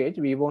category page,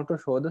 we want to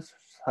show the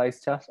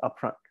size charts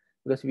upfront,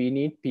 because we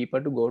need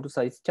people to go to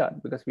size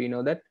chart, because we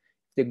know that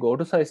if they go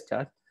to size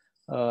chart,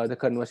 the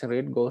conversion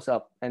rate goes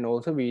up. And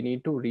also we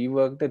need to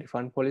rework the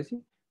refund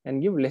policy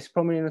and give less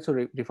prominence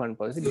to refund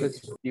policy, because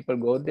if people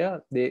go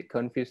there, they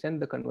confuse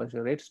and the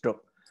conversion rates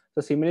drop.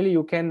 So similarly,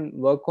 you can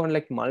work on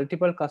like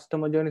multiple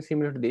customer journeys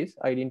similar to this,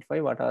 identify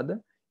what are the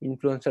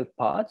influential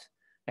parts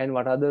and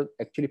what are the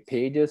actually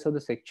pages of the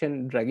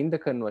section dragging the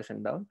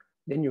conversion down.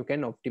 Then you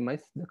can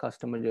optimize the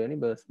customer journey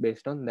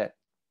based on that.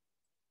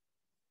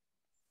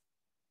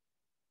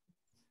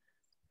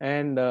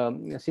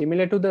 And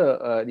similar to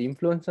the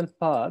influential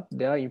part,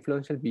 there are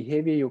influential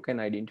behavior you can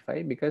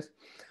identify, because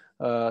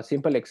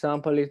simple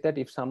example is that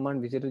if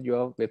someone visited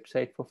your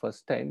website for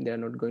first time, they are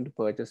not going to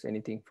purchase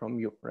anything from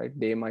you, right?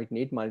 They might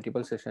need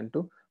multiple sessions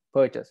to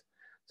purchase.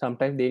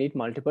 Sometimes they need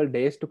multiple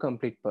days to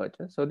complete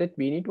purchase. So that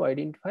we need to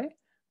identify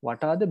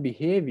what are the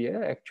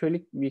behavior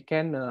actually we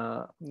can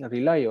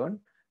rely on,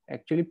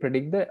 actually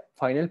predict the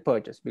final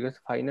purchase, because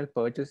final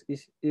purchase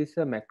is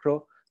a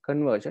macro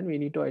conversion. We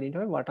need to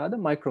identify what are the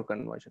micro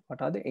conversion,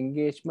 what are the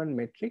engagement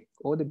metric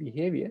or the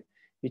behavior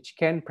which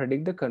can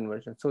predict the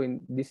conversion. So in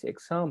this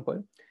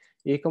example,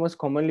 e-commerce,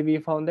 commonly we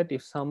found that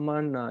if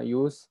someone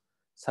use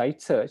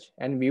site search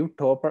and view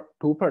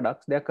two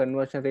products, their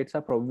conversion rates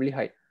are probably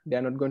high. They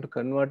are not going to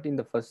convert in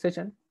the first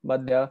session,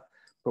 but their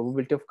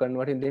probability of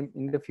converting them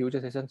in the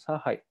future sessions are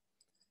high.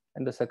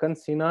 And the second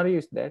scenario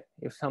is that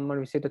if someone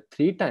visited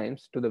 3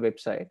 times to the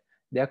website,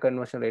 their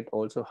conversion rate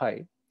also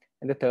high.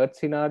 And the third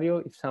scenario,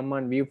 if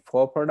someone view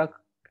 4 products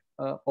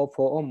or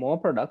 4 or more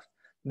products,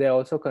 their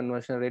also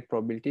conversion rate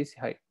probability is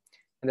high.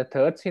 And the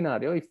third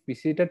scenario, if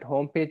visited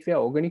homepage via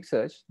organic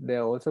search,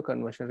 their also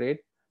conversion rate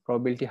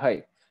probability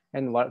high.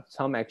 And what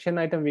some action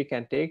item we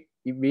can take,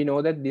 if we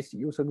know that these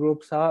user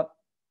groups are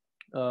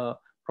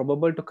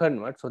probable to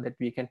convert, so that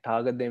we can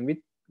target them with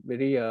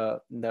very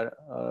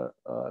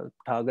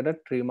targeted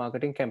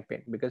remarketing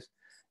campaign, because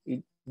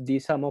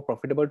these are more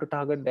profitable to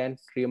target than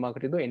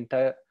remarketing the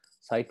entire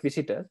site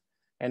visitors.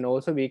 And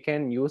also we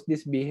can use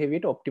this behavior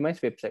to optimize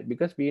website,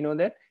 because we know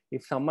that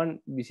if someone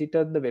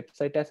visited the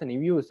website as a new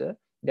user,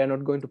 they are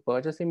not going to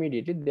purchase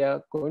immediately, they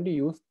are going to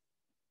use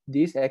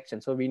these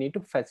actions. So we need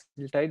to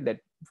facilitate that.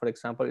 For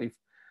example, if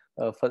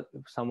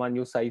someone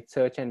use site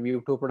search and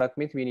view 2 product,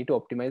 means we need to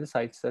optimize the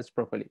site search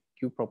properly,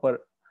 give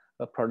proper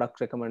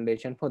product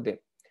recommendation for them.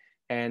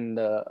 And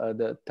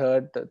the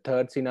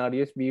third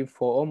scenario is view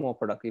 4 or more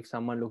product. If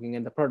someone looking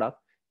at the product,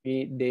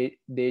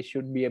 they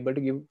should be able to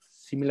give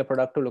similar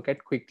product to look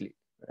at quickly,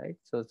 right?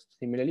 So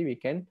similarly, we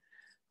can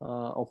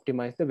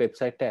optimize the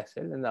website as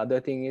well. And the other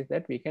thing is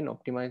that we can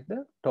optimize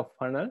the top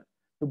funnel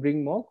to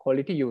bring more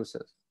quality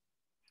users.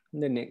 In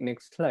the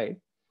next slide,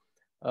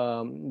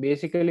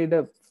 basically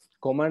the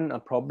common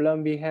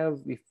problem we have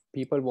if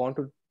people want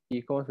to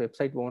e-commerce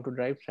website want to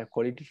drive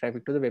quality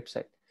traffic to the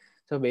website.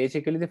 So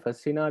basically the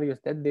first scenario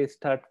is that they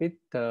start with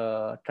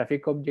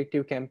traffic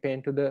objective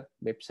campaign to the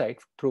website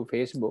through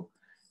Facebook.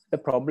 The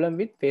problem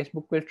with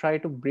Facebook will try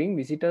to bring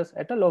visitors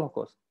at a lower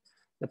cost.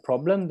 The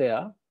problem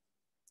there,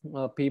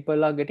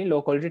 people are getting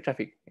low quality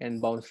traffic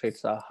and bounce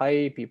rates are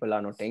high, people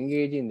are not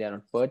engaging, they are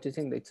not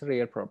purchasing. It's a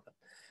real problem.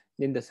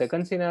 In the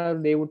second scenario,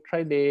 they would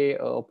try, they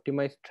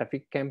optimize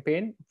traffic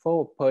campaign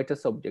for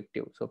purchase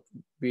objective. So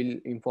we'll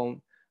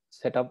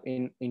set up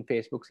in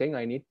Facebook saying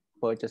I need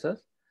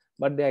purchasers,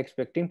 but they're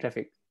expecting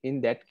traffic.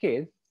 In that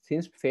case,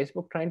 since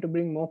Facebook trying to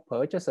bring more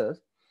purchasers,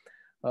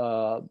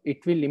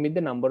 it will limit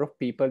the number of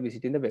people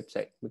visiting the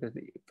website, because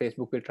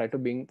Facebook will try to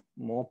bring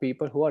more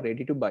people who are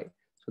ready to buy,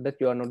 so that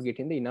you are not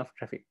getting the enough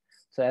traffic.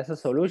 So as a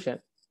solution,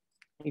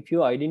 if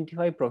you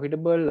identify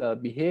profitable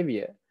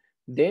behavior,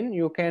 then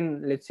you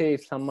can, let's say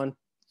if someone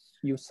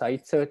use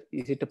site search,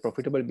 is it a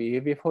profitable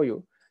behavior for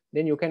you?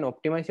 Then you can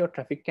optimize your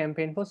traffic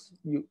campaign for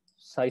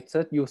site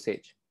search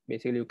usage.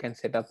 Basically, you can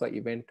set up an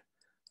event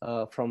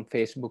from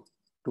Facebook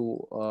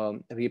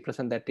to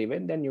represent that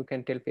event. Then you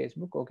can tell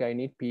Facebook, okay, I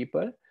need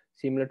people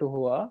similar to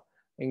who are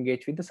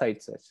engaged with the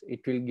site search.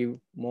 It will give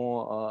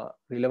more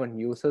relevant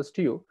users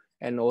to you.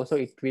 And also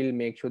it will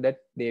make sure that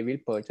they will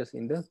purchase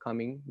in the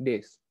coming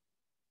days.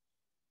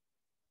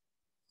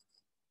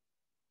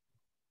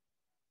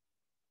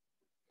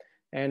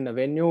 And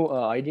when you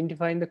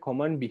identify the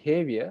common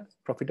behavior,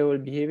 profitable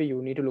behavior,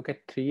 you need to look at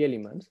 3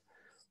 elements.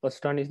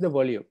 First one is the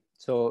volume.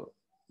 So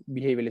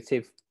behavior, let's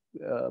say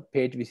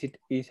page visit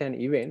is an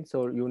event.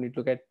 So you need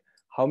to look at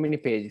how many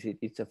pages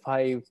it's a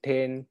 5,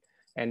 10.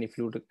 And if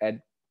you add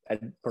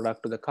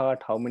product to the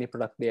cart, how many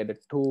products they added,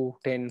 2,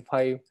 10,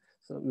 5.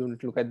 So you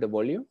need to look at the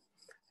volume.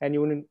 And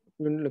you need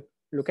to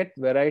look at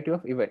variety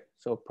of event.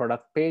 So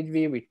product page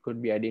view, it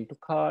could be adding to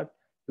cart,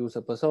 user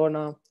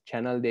persona,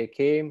 channel they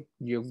came,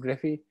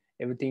 geography,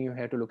 everything you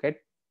have to look at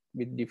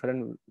with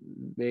different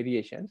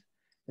variations.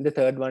 And the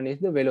third one is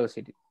the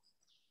velocity.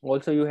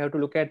 Also, you have to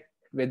look at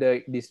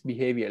whether this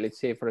behavior, let's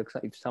say, for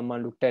example, if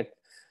someone looked at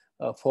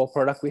 4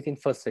 products within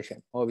first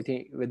session, or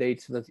whether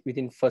it's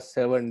within first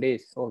 7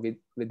 days, or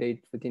whether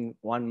it's within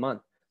 1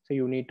 month. So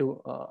you need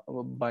to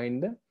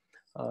bind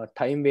the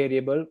time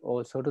variable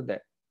also to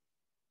that.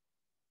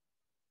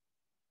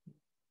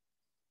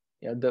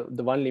 Yeah,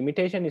 the one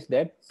limitation is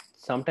that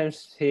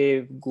sometimes,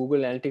 say,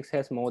 Google Analytics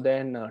has more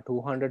than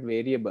 200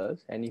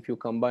 variables, and if you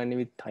combine it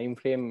with time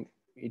frame,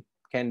 it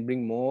can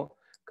bring more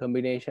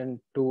combination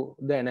to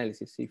the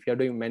analysis. If you're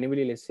doing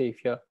manually, let's say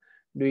if you're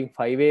doing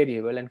 5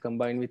 variable and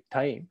combine with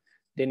time,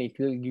 then it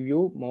will give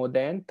you more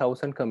than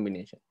 1,000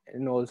 combination.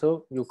 And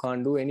also you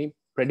can't do any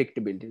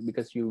predictability,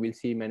 because you will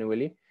see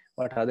manually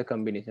what are the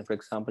combination. For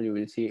example, you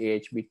will see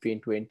age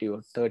between 20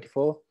 or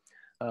 34,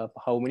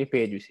 how many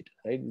page visitors,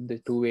 right? The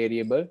 2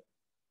 variable,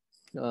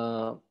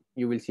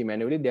 you will see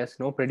manually, there's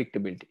no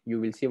predictability. You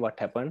will see what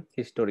happened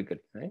historically,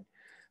 right?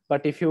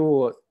 But if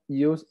you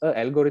use an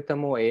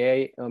algorithm or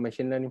AI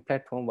machine learning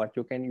platform, what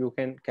you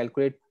can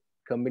calculate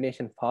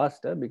combination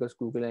faster, because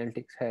Google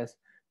Analytics has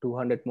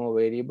 200 more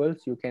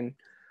variables. You can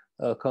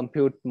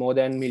compute more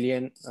than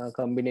million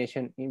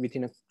combination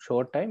within a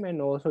short time,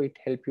 and also it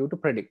help you to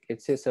predict.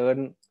 Let's say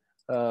certain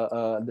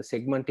the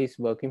segment is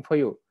working for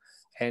you,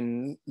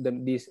 and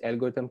this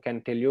algorithm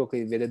can tell you,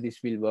 okay, whether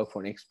this will work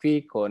for next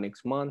week or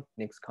next month,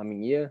 next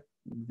coming year.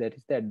 That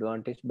is the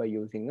advantage by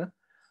using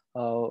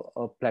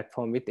a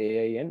platform with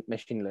AI and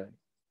machine learning.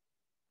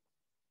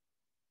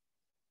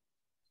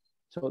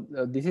 So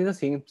this is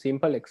a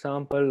simple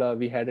example.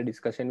 We had a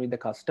discussion with the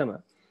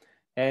customer,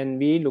 and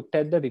we looked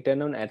at the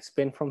return on ad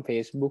spend from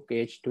Facebook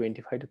age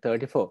 25 to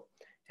 34.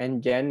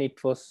 And Jan,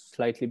 it was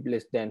slightly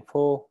less than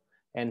 4,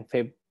 and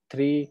Feb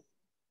 3,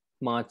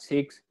 March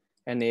 6,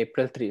 and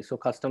April 3. So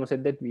customer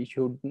said that we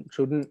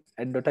shouldn't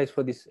advertise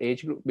for this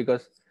age group,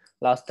 because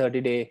last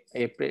 30 day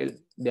April,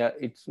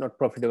 it's not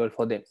profitable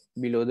for them,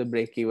 below the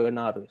break even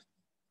ROS.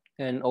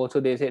 And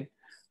also they said,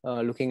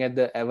 looking at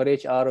the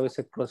average ROS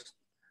across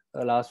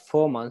last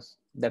 4 months,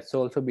 that's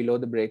also below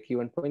the break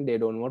even point. They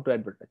don't want to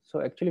advertise.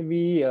 So actually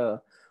we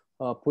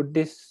put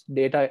this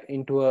data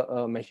into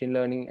a machine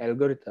learning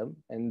algorithm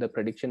and the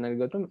prediction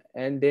algorithm,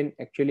 and then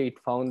actually it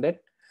found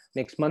that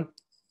next month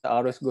the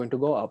ROS is going to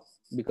go up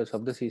because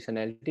of the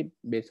seasonality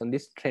based on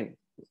this trend,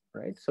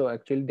 right? So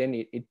actually then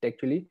it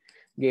actually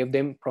gave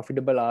them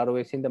profitable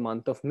ROS in the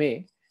month of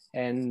May,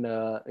 and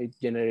it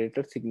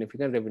generated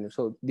significant revenue.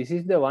 So this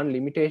is the one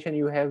limitation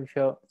you have if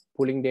you're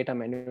pulling data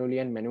manually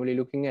and manually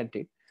looking at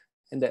it.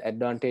 And the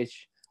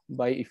advantage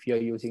by if you're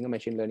using a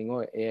machine learning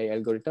or AI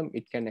algorithm,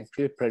 it can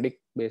actually predict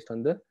based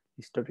on the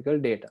historical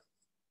data.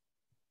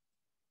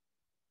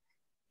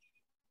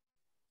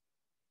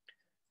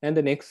 And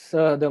the next,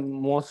 the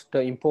most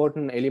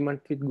important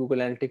element with Google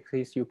Analytics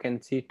is you can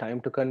see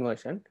time to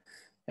conversion.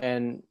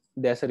 And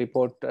there's a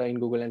report in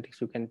Google Analytics,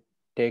 you can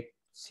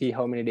see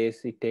how many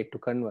days it takes to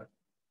convert.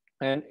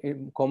 And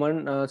in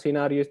common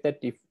scenario is that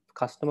if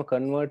customer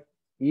convert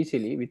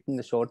easily within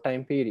the short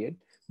time period,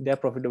 they're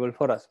profitable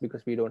for us,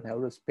 because we don't have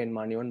to spend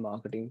money on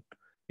marketing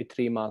with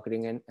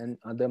remarketing and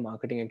other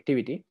marketing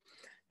activity.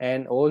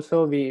 And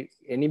also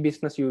any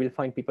business, you will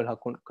find people are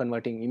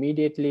converting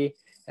immediately,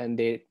 and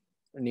they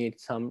need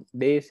some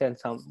days and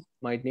some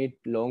might need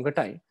longer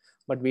time.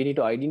 But we need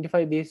to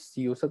identify these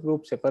user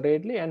groups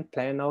separately and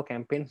plan our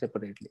campaign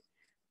separately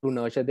to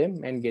nurture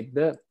them and get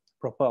the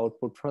proper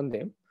output from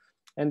them.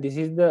 And this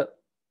is the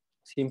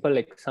simple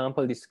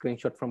example, this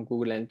screenshot from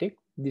Google Analytics.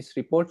 This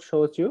report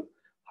shows you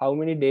how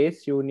many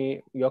days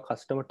your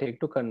customer take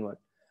to convert.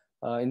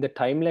 In the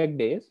time lag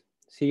days,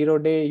 0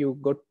 day you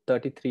got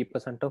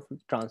 33% of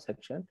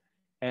transaction,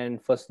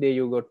 and first day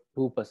you got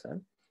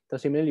 2%. So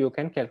similarly, you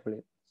can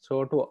calculate.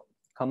 So to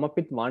come up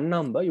with one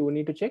number, you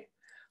need to check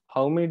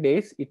how many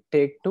days it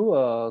take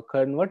to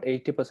convert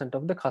 80%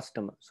 of the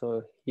customer.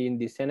 So in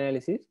this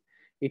analysis,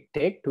 it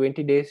take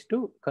 20 days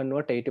to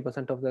convert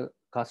 80% of the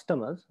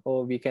customers,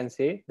 or we can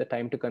say the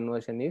time to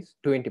conversion is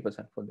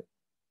 20% for them.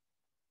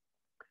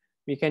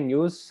 We can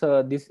use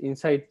this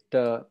insight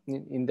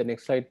in the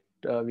next slide.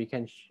 We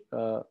can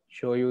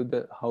show you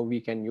how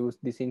we can use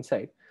this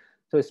insight.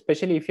 So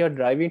especially if you're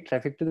driving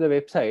traffic to the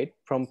website,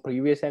 from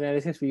previous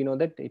analysis, we know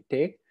that it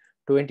takes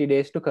 20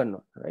 days to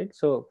convert, right?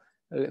 So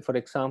for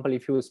example,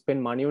 if you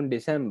spend money on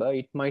December,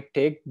 it might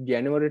take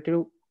January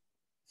to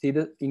see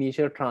the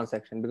initial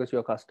transaction, because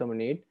your customer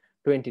need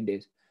 20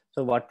 days.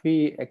 So what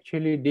we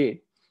actually did,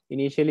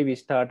 initially we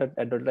started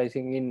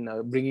advertising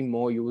in bringing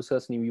more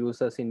users, new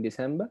users in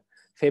December.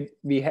 Feb,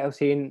 we have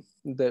seen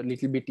the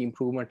little bit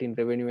improvement in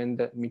revenue and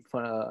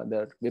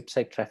the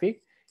website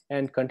traffic,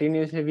 and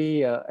continuously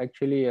we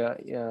actually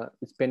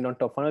spend on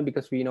top funnel,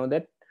 because we know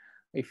that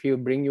if you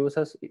bring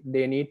users,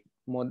 they need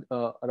more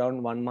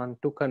around 1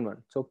 month to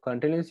convert. So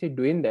continuously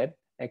doing that,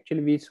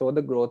 actually we saw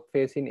the growth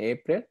phase in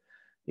April.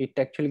 It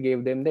actually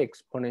gave them the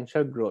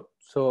exponential growth.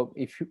 So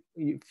if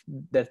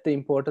that's the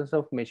importance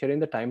of measuring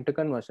the time to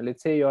conversion.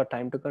 Let's say your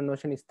time to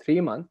conversion is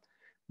 3 months,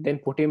 then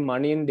putting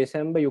money in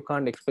December, you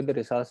can't expect the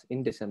results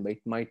in December.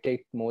 It might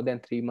take more than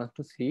 3 months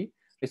to see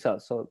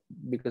results. So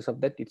because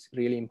of that, it's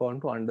really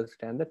important to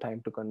understand the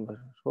time to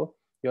conversion for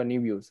your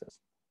new users.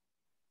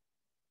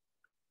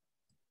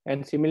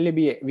 And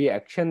similarly, we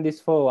action this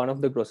for one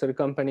of the grocery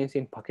companies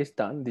in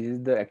Pakistan. This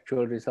is the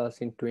actual results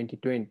in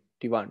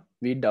 2021.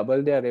 We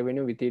doubled their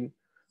revenue within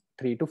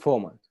 3 to 4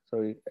 months.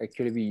 So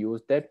actually we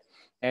use that.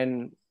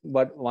 And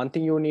but one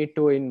thing you need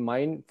to in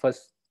mind,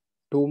 first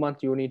 2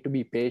 months you need to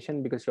be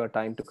patient because your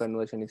time to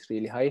conversion is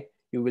really high.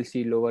 You will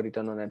see lower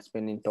return on ad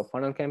spend in top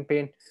funnel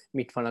campaign,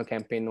 mid funnel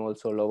campaign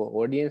also lower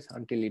audience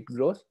until it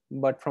grows.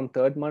 But from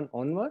third month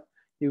onward,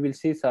 you will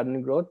see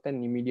sudden growth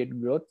and immediate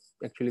growth.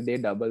 Actually, they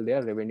double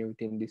their revenue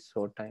within this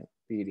short time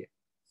period.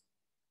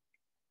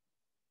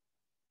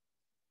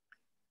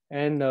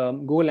 And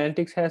Google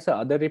Analytics has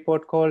another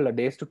report called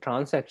days to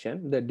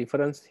transaction. The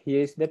difference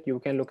here is that you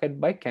can look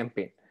at by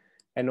campaign,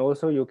 and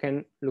also you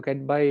can look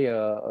at by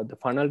the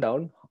funnel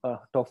down,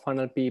 top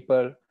funnel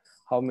people,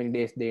 how many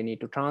days they need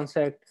to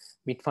transact,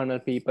 mid funnel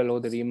people or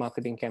the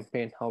remarketing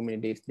campaign, how many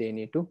days they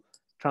need to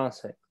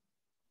transact.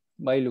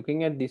 By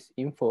looking at this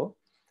info,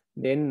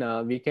 then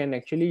we can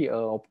actually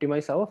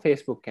optimize our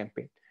Facebook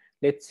campaign.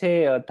 Let's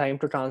say time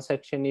to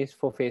transaction is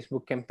for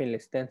Facebook campaign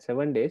less than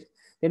 7 days,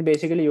 then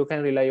basically you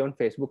can rely on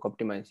Facebook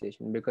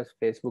optimization because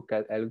Facebook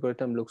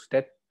algorithm looks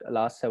at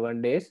last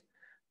 7 days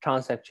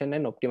transaction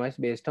and optimize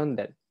based on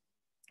that.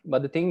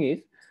 But the thing is,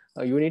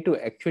 you need to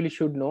actually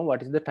should know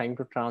what is the time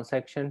to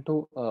transaction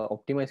to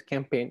optimize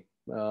campaign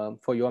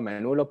for your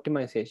manual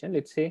optimization.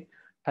 Let's say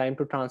time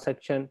to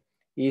transaction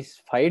is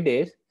 5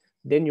 days,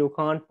 then you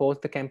can't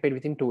post the campaign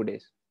within 2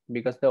 days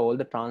because all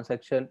the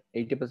transaction,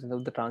 80%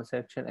 of the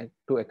transaction,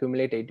 to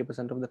accumulate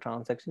 80% of the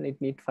transaction,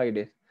 it needs 5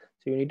 days.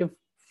 So you need to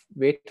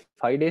wait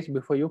 5 days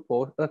before you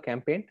post a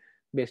campaign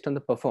based on the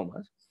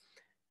performance.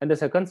 And the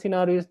second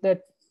scenario is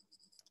that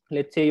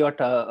let's say your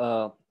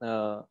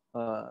the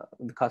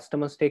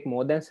customers take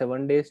more than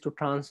 7 days to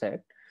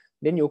transact,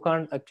 then you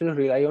can't actually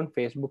rely on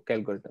Facebook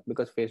algorithm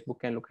because Facebook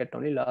can look at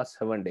only last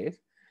 7 days.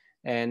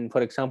 And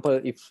for example,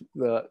 if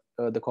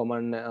the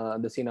common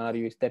the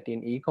scenario is that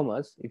in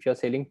e-commerce, if you're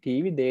selling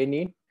TV, they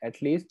need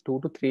at least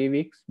 2 to 3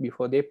 weeks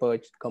before they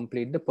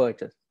complete the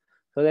purchase.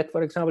 So that,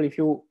 for example, if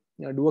you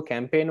do a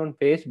campaign on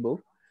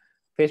Facebook,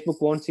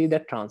 Facebook won't see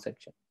that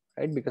transaction,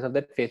 right? Because of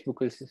that, Facebook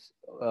will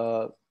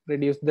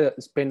reduce the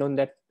spend on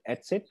that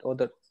ad set or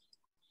the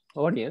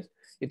audience.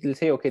 It will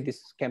say, okay,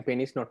 this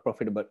campaign is not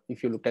profitable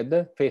if you look at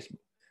the Facebook.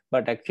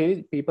 But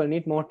actually, people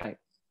need more time.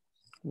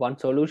 One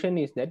solution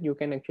is that you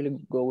can actually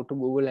go to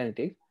Google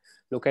Analytics,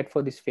 look at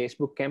for this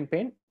Facebook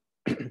campaign,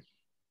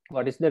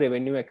 what is the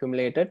revenue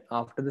accumulated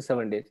after the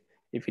 7 days.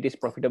 If it is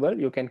profitable,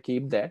 you can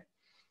keep that.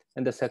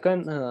 And the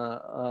second,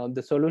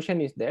 the solution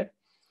is that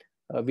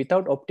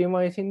without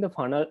optimizing the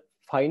final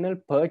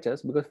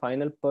purchase, because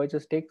final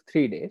purchase takes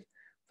 3 days,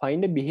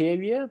 find a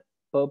behavior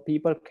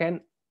people can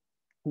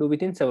do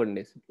within 7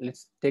 days.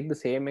 Let's take the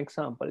same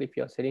example. If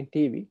you're selling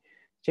TV,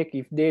 check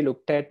if they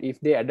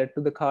added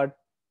to the cart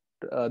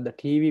the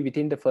TV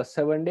within the first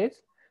 7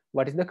 days,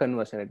 what is the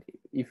conversion rate?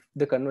 If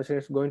the conversion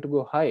is going to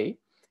go high,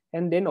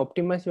 and then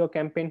optimize your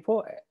campaign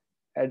for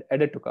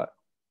added to cart,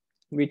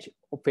 which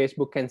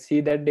Facebook can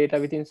see that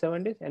data within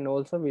 7 days, and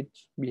also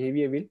which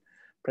behavior will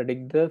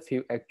predict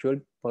the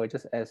actual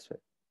purchase as well.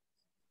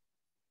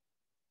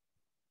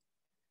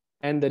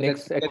 And the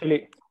next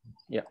actually,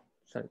 yeah,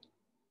 sorry.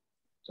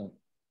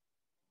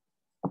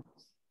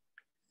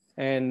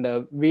 And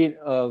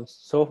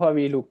so far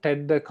we looked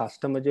at the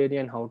customer journey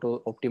and how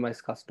to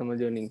optimize customer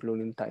journey,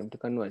 including time to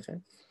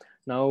conversion.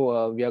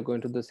 Now we are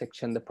going to the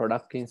section, the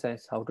product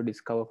insights, how to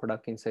discover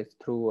product insights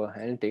through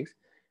analytics.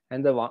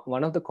 And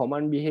one of the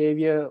common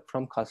behavior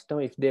from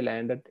customer, if they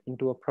landed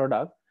into a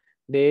product,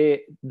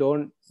 they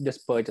don't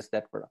just purchase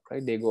that product,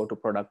 right? They go to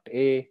product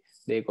A,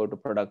 they go to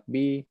product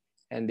B,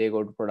 and they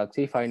go to product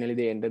C. Finally,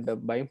 they ended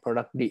up buying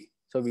product D.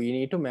 So we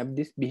need to map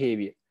this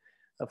behavior.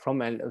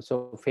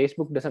 So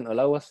Facebook doesn't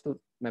allow us to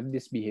map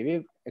this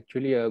behavior.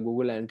 Actually,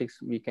 Google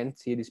Analytics, we can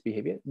see this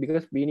behavior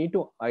because we need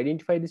to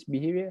identify this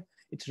behavior.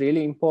 It's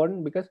really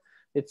important because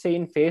let's say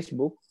in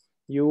Facebook,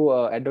 you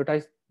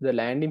advertise the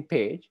landing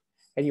page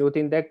and you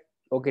think that,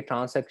 okay,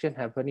 transaction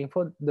happening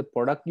for the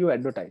product you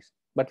advertise.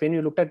 But when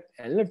you look at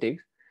analytics,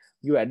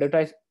 you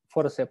advertise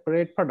for a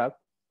separate product.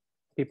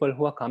 People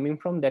who are coming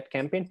from that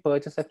campaign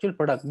purchase actual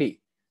product D.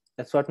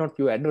 That's what not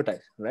you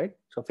advertise, right?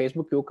 So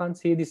Facebook, you can't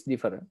see this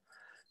difference.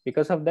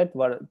 Because of that,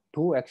 what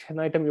 2 action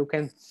item you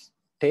can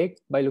take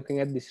by looking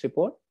at this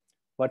report.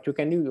 What you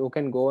can do, you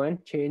can go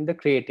and change the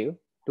creative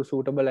to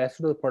suitable as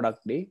to the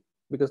product D,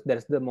 because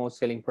that's the most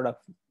selling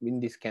product in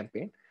this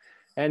campaign.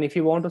 And if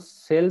you want to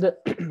sell the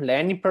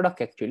landing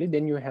product actually,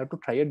 then you have to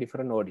try a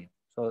different audience.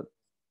 So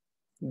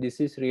this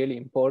is really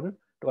important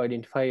to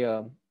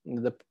identify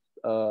the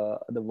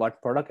what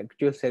product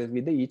actually sells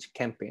with each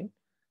campaign.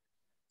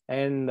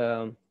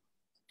 And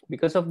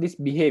because of this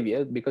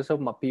behavior, because of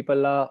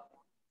people are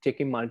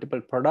checking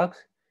multiple products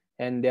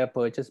and their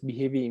purchase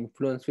behavior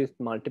influence with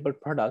multiple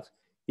products,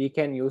 we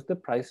can use the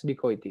price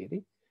decoy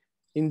theory.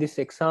 In this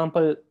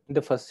example,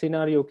 the first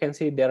scenario, you can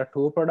see there are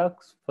 2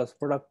 products. First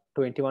product,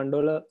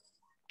 $21,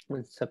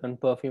 and second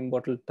perfume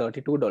bottle,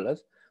 $32.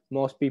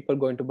 Most people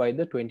going to buy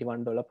the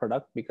 $21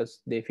 product because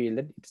they feel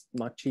that it's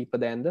much cheaper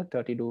than the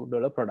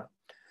 $32 product.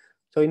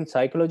 So in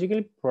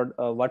psychological,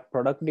 what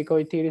product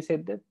decoy theory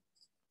said that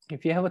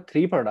if you have a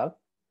 3 product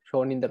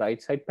shown in the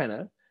right side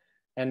panel,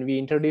 and we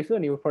introduce a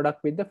new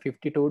product with the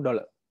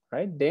 $52,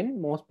 right?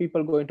 Then most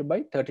people going to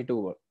buy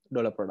 $32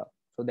 product.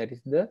 So that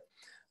is the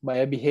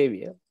buyer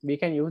behavior. We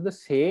can use the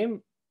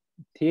same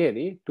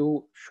theory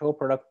to show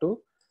product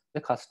to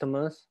the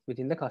customers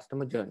within the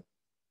customer journey.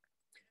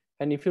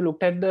 And if you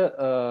looked at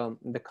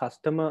the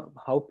customer,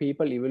 how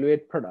people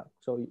evaluate product,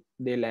 so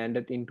they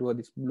landed into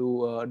this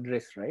blue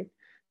dress, right?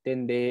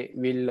 Then they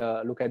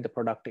will look at the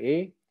product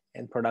A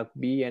and product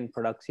B and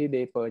product C.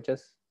 They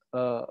purchase,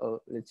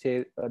 let's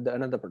say,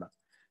 another product.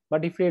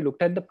 But if they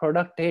looked at the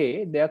product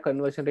A, their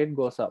conversion rate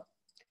goes up.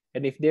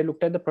 And if they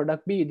looked at the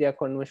product B, their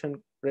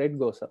conversion rate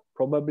goes up.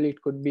 Probably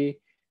it could be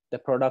the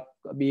product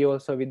B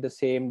also with the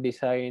same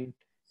design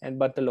and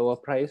but the lower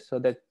price, so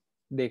that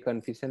they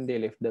confused and they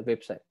left the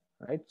website,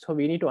 right? So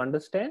we need to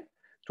understand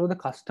through the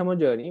customer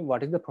journey,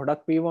 what is the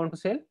product we want to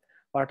sell,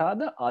 what are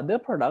the other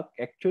product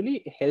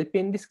actually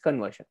helping this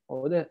conversion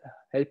or the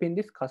helping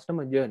this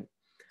customer journey.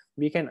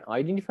 We can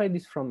identify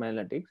this from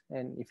analytics,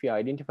 and if we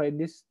identify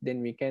this,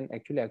 then we can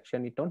actually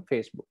action it on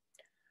Facebook.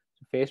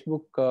 So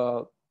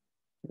Facebook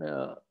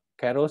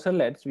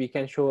carousel ads, we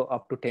can show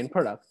up to 10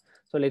 products.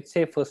 So let's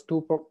say first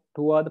two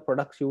are the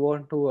products you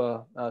want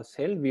to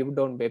sell viewed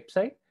on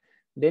website.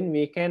 Then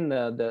we can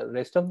the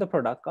rest of the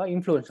product are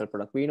influential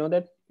product. We know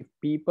that if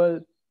people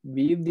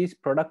weave this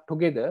product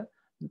together,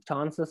 the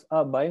chances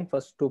are buying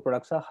first two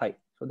products are high,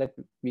 so that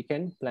we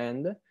can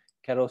plan the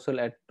carousel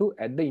ad to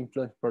add the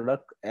influence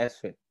product as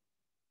well.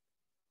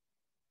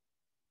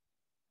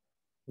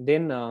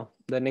 Then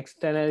the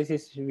next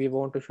analysis, we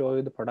want to show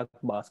you the product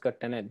basket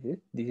analysis.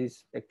 This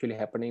is actually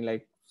happening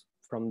like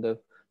from the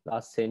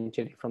last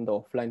century from the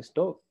offline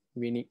store.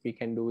 We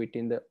can do it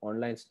in the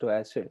online store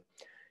as well.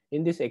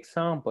 In this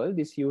example,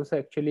 this user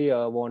actually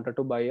wanted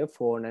to buy a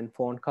phone and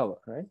phone cover,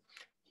 right?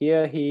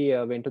 Here he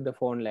went to the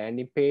phone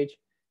landing page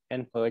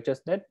and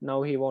purchased that.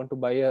 Now he want to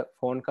buy a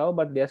phone cover,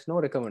 but there's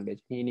no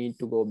recommendation. He need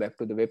to go back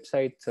to the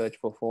website, search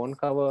for phone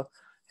cover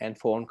and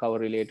phone cover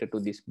related to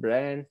this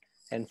brand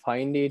and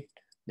find it.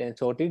 Then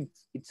so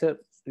it's a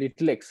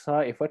little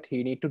extra effort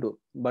he need to do.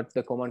 But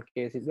the common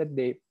case is that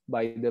they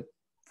buy the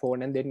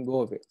phone and then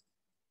go away.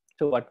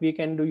 So what we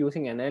can do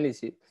using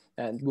analysis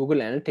and Google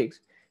Analytics,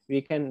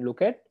 we can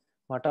look at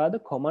what are the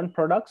common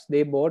products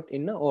they bought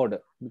in an order.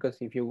 Because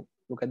if you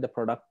look at the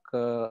product,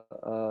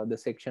 the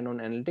section on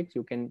analytics,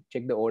 you can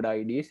check the order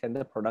IDs and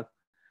the product,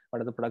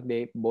 what are the product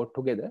they bought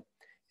together.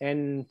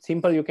 And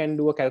simple, you can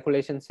do a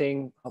calculation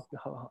saying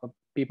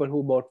people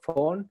who bought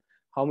phone,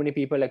 how many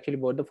people actually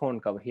bought the phone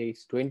cover. Here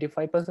is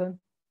 25%.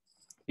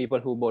 People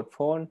who bought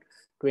phone,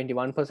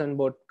 21%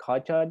 bought car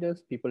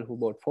chargers. People who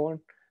bought phone,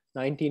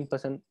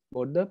 19%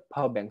 bought the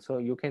power bank. So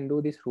you can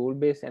do this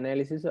rule-based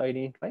analysis to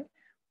identify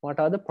what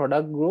are the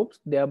product groups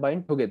they are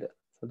buying together,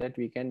 so that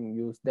we can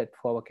use that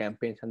for our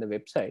campaigns on the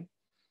website.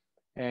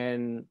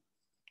 And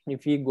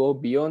if we go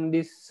beyond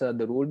this,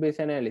 the rule-based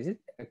analysis,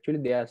 actually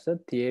there's a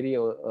theory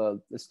or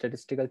a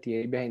statistical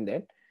theory behind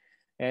that.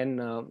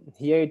 And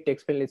here it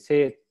explains, let's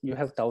say you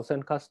have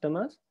 1,000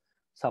 customers,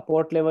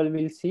 support level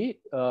will see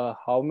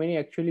how many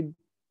actually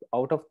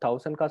out of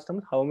 1,000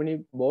 customers, how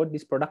many bought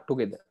this product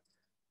together,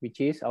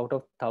 which is out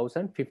of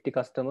 1,050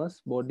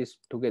 customers bought this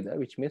together,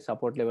 which means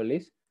support level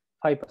is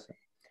 5%.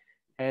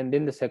 And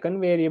then the second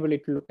variable,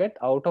 it will look at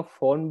out of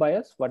phone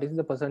buyers, what is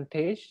the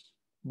percentage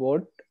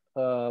bought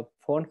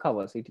phone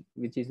covers,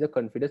 which is the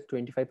confidence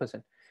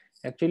 25%.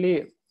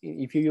 Actually,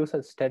 if you use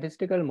a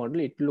statistical model,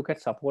 it will look at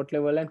support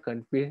level and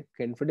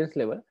confidence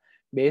level.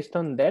 Based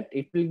on that,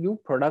 it will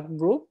give product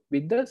group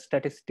with the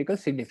statistical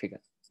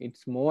significance.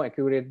 It's more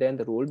accurate than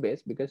the rule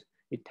base because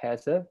it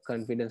has a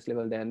confidence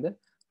level than the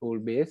rule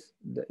base,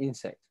 the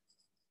insights.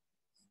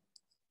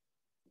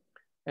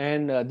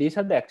 And these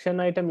are the action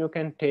item you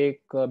can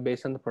take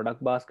based on the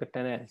product basket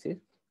analysis.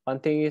 One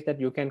thing is that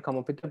you can come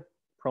up with a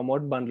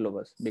promote bundle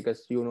offers,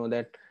 because you know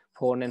that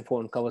phone and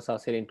phone covers are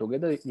selling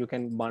together. You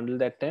can bundle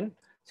that and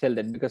sell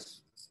that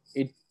because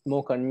it's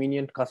more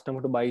convenient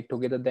customer to buy it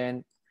together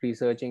than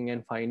researching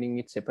and finding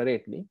it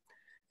separately.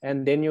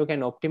 And then you can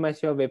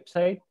optimize your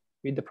website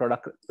with the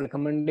product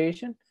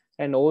recommendation.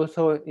 And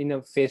also in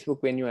a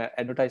Facebook, when you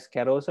advertise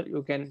carousel,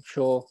 you can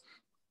show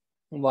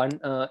one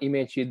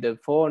image with the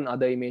phone,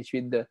 other image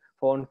with the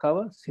phone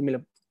cover,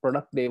 similar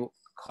product, they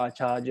car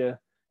charger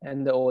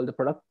and all the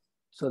product,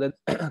 so that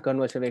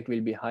conversion rate will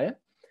be higher.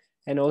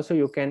 And also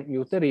you can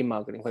use the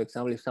remarketing. For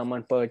example, if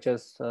someone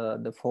purchased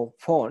the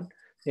phone,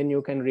 then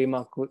you can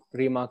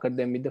remarket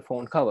them with the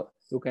phone cover.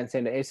 You can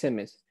send an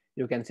SMS,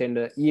 you can send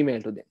an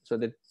email to them, so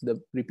that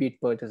the repeat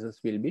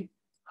purchases will be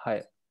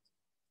higher.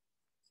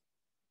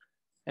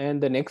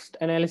 And the next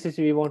analysis,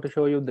 we want to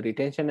show you the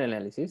retention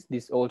analysis.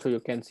 This also you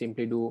can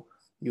simply do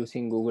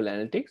using Google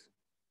Analytics.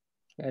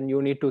 And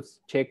you need to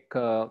check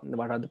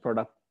what are the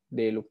product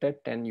they looked at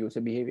and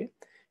user behavior.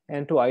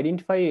 And to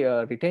identify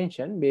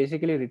retention,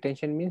 basically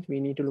retention means we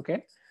need to look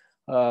at,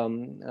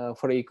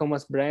 for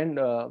e-commerce brand,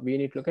 we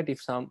need to look at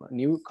if some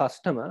new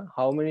customer,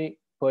 how many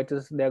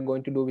purchases they are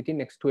going to do within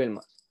next 12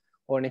 months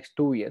or next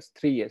 2 years,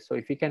 3 years. So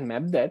if we can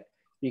map that,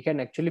 we can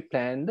actually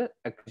plan the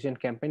acquisition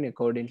campaign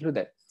according to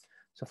that.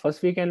 So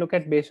first we can look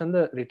at based on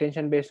the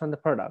retention based on the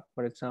product.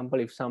 For example,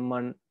 if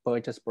someone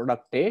purchased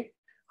product A,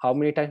 how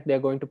many times they are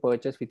going to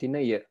purchase within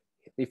a year?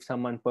 If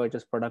someone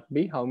purchased product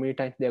B, how many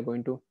times they are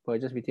going to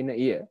purchase within a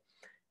year?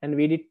 And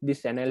we did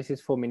this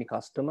analysis for many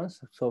customers.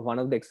 So one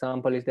of the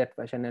example is that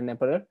fashion and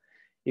apparel.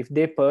 If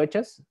they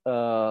purchase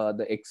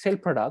the Excel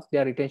product,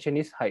 their retention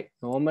is high.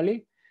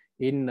 Normally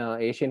in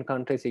Asian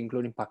countries,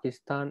 including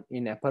Pakistan,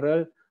 in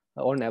apparel,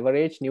 on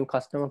average, new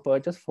customer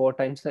purchase 4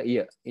 times a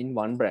year in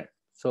one brand.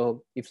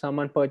 So if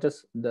someone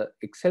purchase the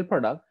Excel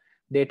product,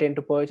 they tend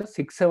to purchase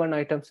 6-7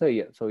 items a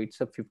year. So it's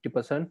a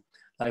 50%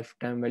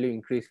 lifetime value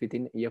increase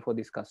within a year for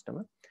this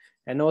customer.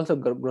 And also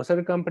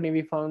grocery company,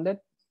 we found that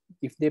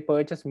if they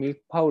purchase milk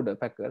powder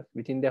packers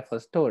within their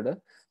first order,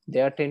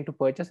 they are tend to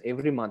purchase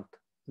every month,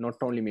 not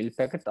only milk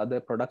packets, other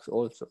products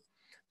also.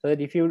 So that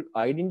if you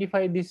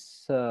identify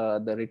this,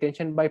 the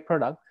retention by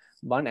product,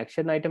 one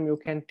action item you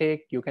can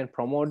take, you can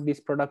promote this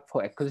product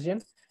for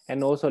acquisition.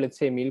 And also, let's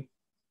say milk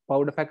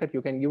powder packet,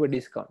 you can give a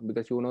discount,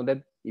 because you know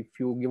that if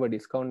you give a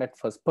discount at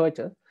first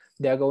purchase,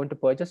 they are going to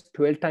purchase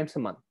 12 times a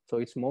month. So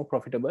it's more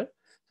profitable.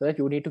 So that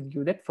you need to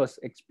give that first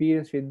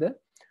experience with the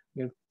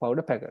milk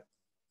powder packet.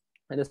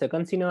 And the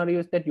second scenario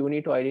is that you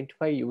need to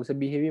identify user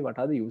behavior. What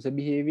are the user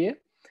behavior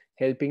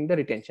helping the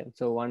retention?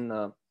 So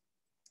one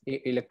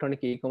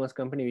electronic e-commerce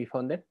company, we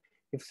found that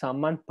if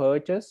someone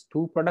purchased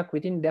 2 products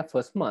within their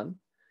first month,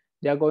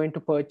 they are going to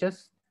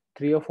purchase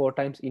 3 or 4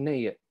 times in a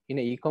year. In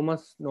an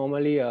e-commerce,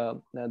 normally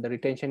the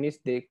retention is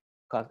a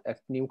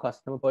new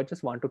customer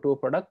purchase 1 to 2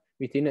 products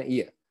within a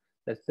year.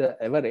 That's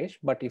the average.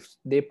 But if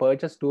they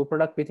purchase 2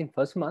 products within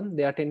first month,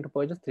 they are tend to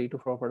purchase 3 to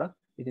 4 products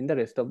within the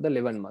rest of the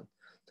 11 months.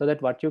 So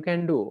that what you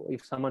can do,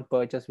 if someone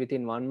purchase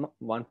within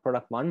one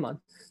product 1 month,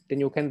 then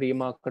you can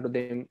remarket to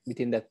them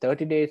within that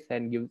 30 days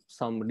and give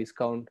some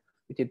discount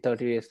within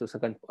 30 days to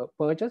second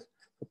purchase.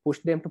 So push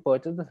them to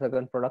purchase the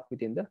second product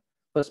within the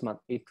first month.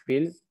 It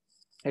will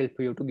help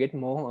you to get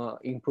more,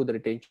 improve the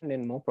retention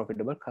and more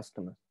profitable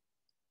customers.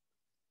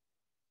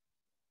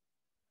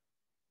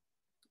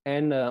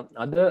 And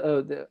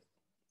the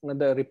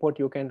report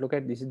you can look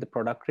at, this is the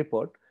product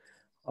report.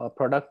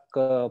 Product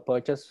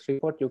purchase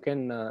report, you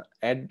can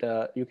add,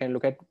 you can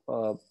look at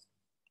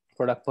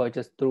product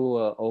purchase through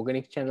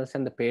organic channels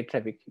and the paid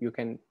traffic. You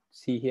can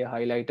see here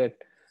highlighted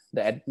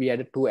that we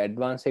added 2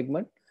 advanced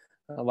segment.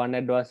 One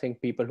advancing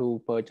people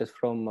who purchase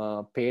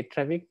from paid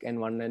traffic, and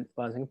one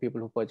advancing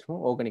people who purchase from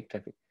organic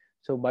traffic.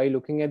 So by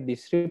looking at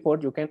this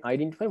report, you can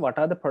identify what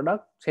are the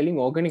products selling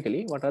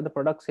organically, what are the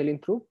products selling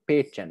through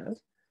paid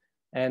channels.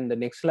 And the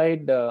next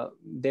slide,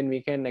 then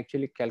we can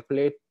actually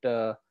calculate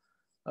the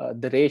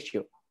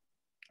ratio.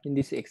 In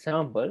this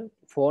example,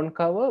 phone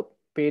cover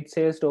paid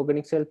sales to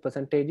organic sales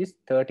percentage is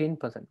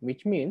 13%,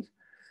 which means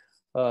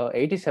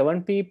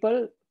 87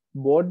 people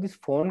bought this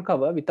phone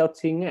cover without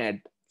seeing an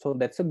ad. So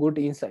that's a good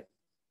insight,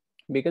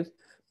 because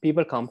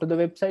people come to the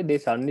website, they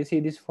suddenly see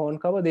this phone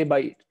cover, they buy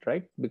it,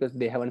 right? Because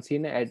they haven't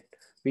seen an ad,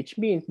 which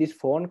means this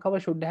phone cover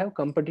should have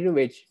competitive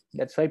edge.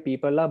 That's why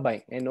people are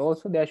buying. And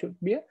also there should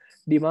be a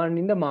demand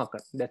in the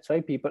market. That's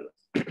why people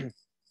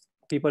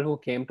people who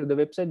came to the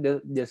website, they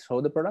just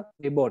saw the product,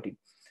 they bought it.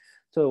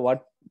 So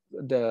what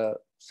the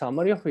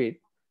summary of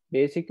it,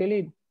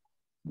 basically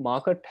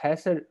market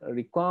has a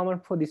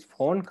requirement for this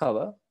phone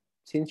cover.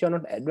 Since you're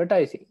not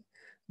advertising,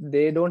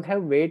 they don't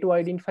have way to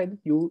identify that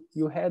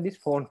you have this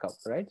phone cover,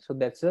 right? So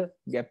that's a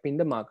gap in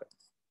the market.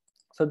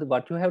 So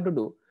what you have to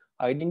do,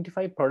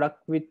 identify product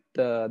with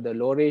the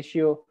low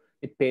ratio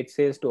with paid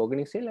sales to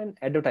organic sale and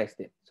advertise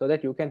them, so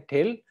that you can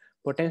tell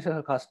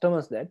potential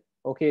customers that,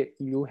 okay,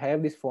 you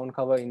have this phone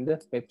cover in the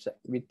website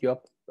with your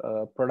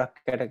product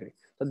category.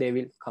 So they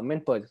will come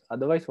and purchase.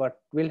 Otherwise, what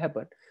will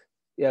happen?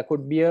 There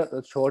could be a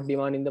short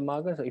demand in the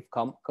market. So if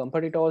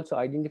competitor also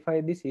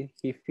identify this,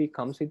 if he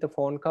comes with a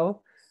phone cover,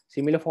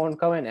 similar phone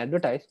cover, and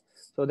advertise,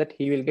 so that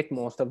he will get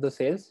most of the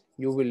sales,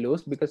 you will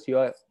lose because you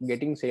are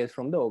getting sales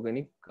from the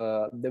organic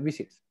the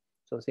visits.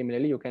 So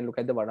similarly, you can look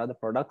at what are the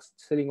products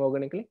selling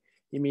organically,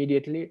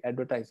 immediately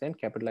advertise and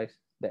capitalize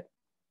that.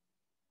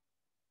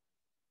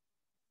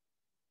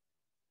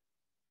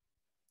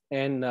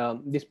 And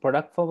this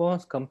product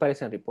performance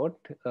comparison report,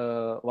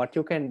 what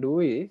you can do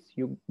is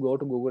you go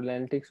to Google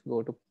Analytics,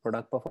 go to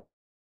product performance.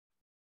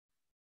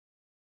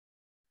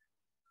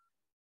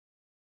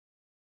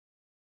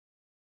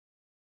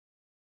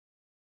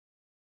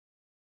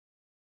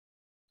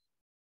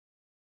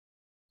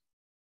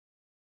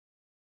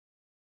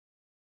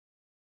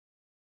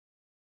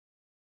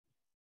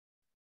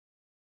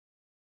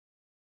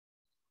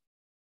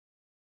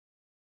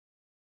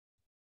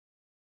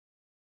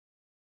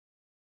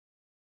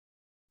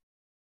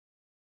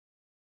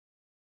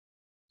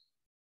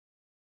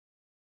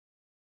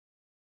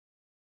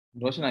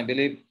 Roshan, I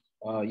believe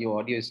your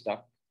audio is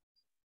stuck.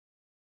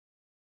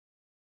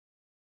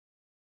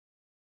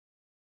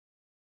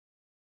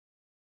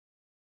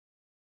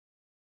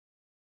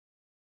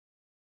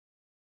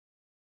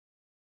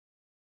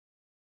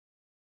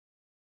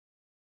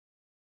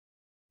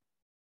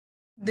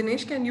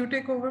 Dinesh, can you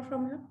take over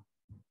from here?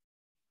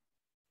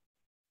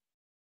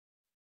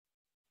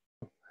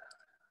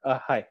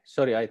 Hi,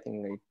 sorry, I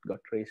think it got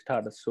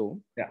restarted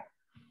soon. Yeah.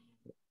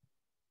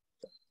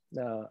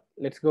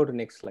 Let's go to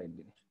next slide,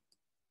 Dinesh.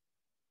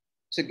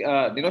 So,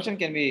 Niroshan,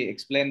 can we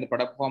explain the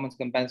product performance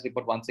compliance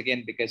report once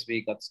again because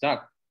we got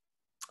stuck?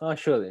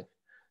 Sure. Then.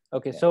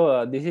 Okay, Yeah.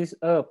 so this is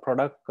a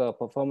product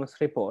performance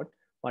report.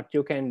 What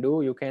you can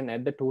do, you can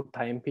add the 2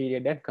 time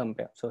period and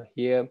compare. So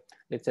here,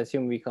 let's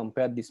assume we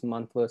compare this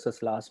month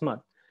versus last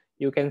month.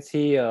 You can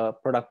see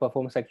product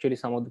performance. Actually,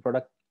 some of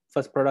the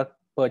first product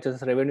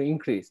purchase revenue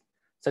increased.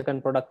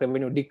 Second product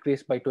revenue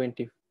decreased by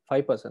 25%.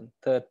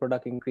 Third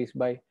product increased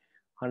by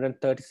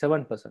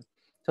 137%.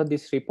 So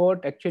this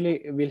report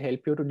actually will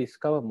help you to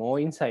discover more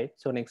insight.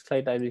 So next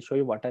slide, I will show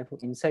you what type of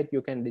insight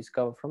you can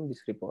discover from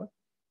this report.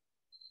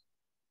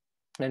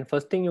 And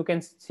first thing, you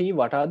can see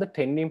what are the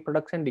trending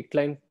products and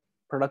decline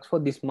products for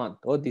this month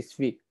or this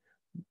week.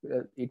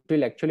 It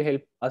will actually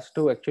help us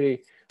to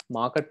actually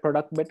market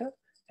product better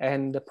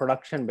and the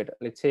production better.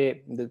 Let's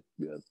say the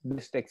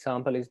best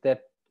example is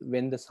that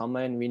when the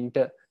summer and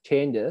winter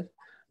changes,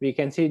 we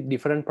can see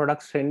different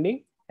products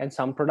trending and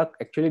some product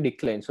actually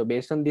decline. So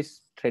based on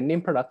this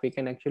trending product, we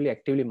can actually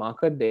actively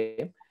market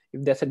them.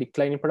 If there's a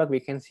declining product, we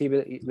can see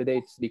whether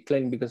it's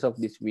declining because of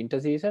this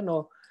winter season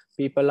or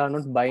people are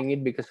not buying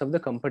it because of the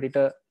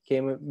competitor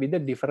came with a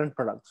different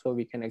product. So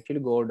we can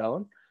actually go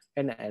down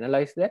and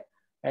analyze that,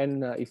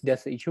 and if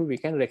there's an issue, we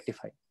can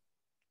rectify.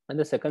 And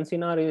the second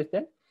scenario is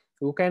that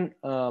you can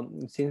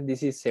since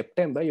this is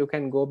September, you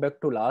can go back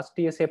to last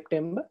year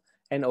September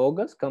and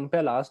August,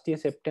 compare last year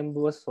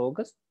September versus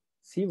August,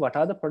 see what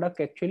are the product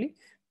actually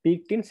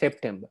peaked in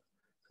September,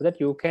 so that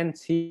you can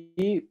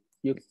see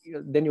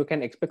then you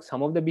can expect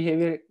some of the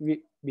behavior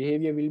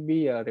will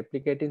be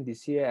replicating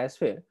this year as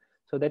well,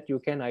 so that you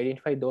can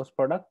identify those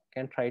products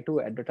and try to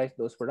advertise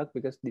those products,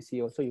 because this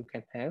year also you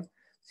can have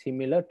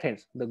similar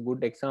trends. The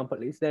good example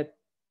is that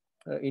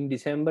in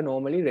December,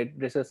 normally red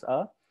dresses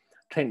are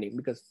trending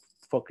because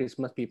for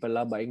Christmas people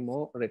are buying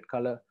more red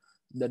color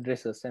the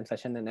dresses and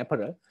fashion and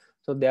apparel.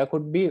 So there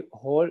could be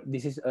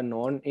this is a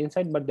known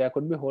insight, but there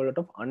could be a whole lot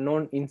of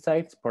unknown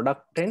insights,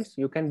 product trends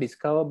you can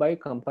discover by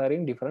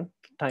comparing different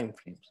time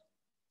frames.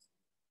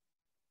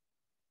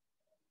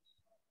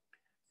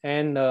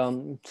 And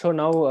so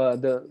now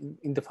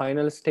in the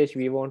final stage,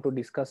 we want to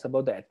discuss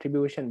about the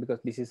attribution, because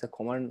this is a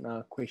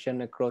common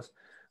question across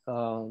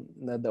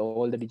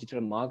all the digital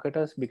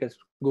marketers, because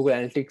Google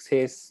Analytics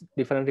says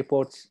different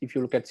reports. If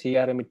you look at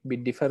CRM, it be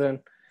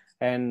different,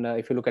 and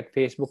if you look at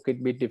Facebook,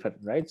 it be different,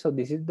 right? So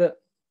this is the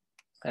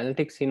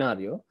analytics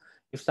scenario.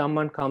 If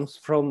someone comes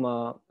from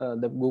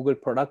the Google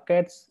product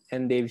ads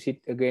and they visit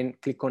again,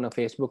 click on a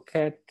Facebook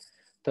ad,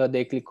 so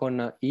they click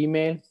on an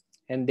email,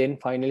 and then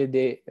finally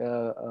they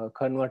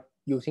convert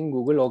using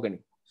Google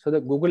Organic. So the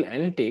Google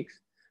Analytics,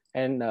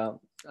 and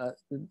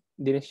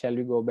Dinesh, shall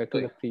we go back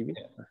to the previous?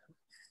 Yeah.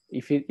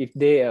 If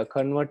they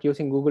convert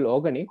using Google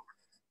Organic,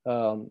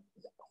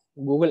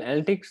 Google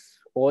Analytics,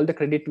 all the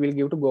credit will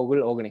give to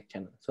Google Organic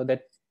channel, so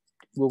that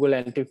Google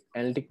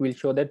Analytics will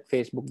show that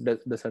Facebook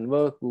doesn't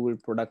work, Google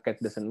product ad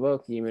doesn't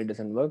work, email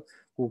doesn't work,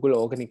 Google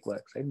Organic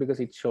works, right? Because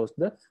it shows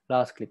the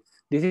last click.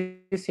 This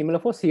is similar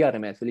for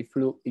CRM as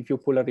well. If you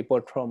pull a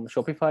report from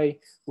Shopify,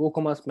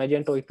 WooCommerce,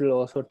 Magento, it will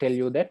also tell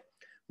you that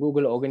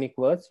Google Organic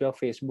works, your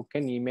Facebook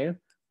and email,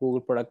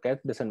 Google product ad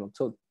doesn't work.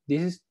 So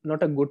this is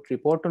not a good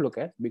report to look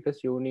at,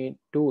 because you need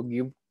to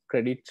give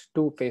credits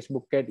to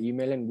Facebook ad,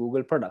 email, and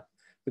Google product,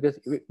 because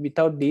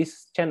without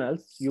these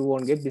channels, you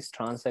won't get this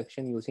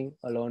transaction using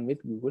alone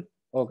with Google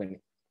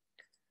Organic.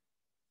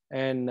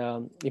 And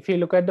if you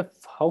look at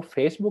how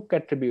Facebook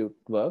attribute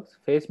works,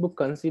 Facebook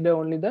consider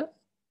only the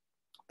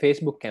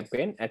Facebook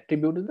campaign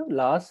attribute to the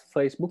last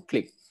Facebook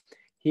click.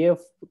 Here,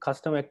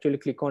 customer actually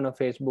click on a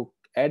Facebook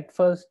ad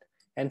first,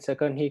 and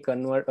second he click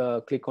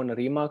on a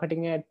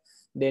remarketing ad,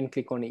 then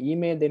click on an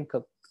email, then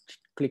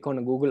click on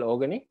a Google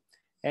Organic,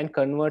 and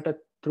converted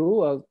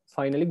through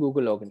finally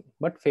Google Organic.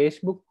 But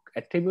Facebook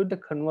attribute the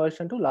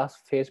conversion to last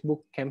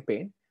Facebook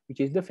campaign, which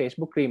is the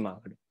Facebook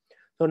remarketing.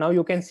 So now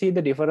you can see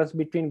the difference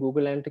between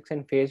Google Analytics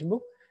and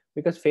Facebook,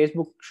 because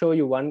Facebook show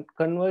you one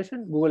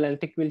conversion, Google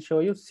Analytics will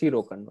show you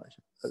zero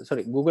conversion.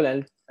 Sorry,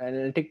 Google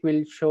Analytics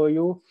will show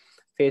you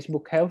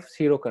Facebook have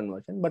zero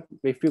conversion, but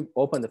if you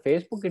open the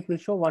Facebook, it will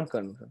show one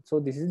conversion. So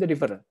this is the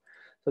difference.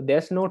 So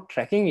there's no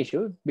tracking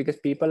issue, because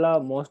people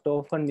are most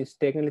often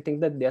mistakenly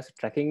think that there's a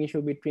tracking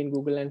issue between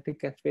Google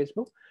Analytics and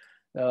Facebook.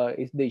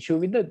 It's the issue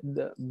with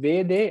the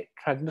way they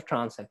track the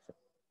transaction.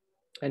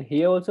 And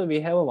here also we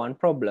have one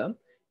problem.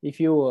 If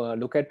you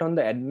look at on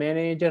the ad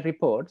manager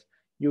reports,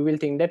 you will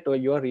think that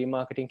your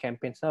remarketing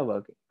campaigns are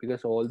working,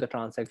 because all the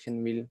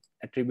transaction will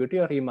attribute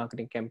your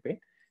remarketing campaign,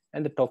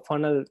 and the top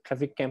funnel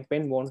traffic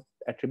campaign won't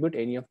attribute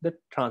any of the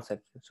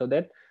transactions. So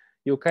that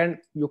you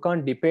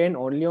can't depend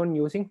only on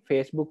using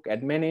Facebook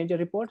ad manager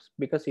reports,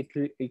 because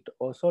it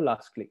also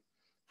last click.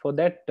 For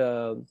that,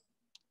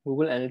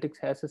 Google Analytics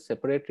has a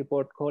separate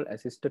report called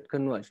assisted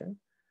conversion.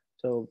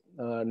 So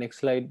next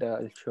slide,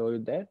 I'll show you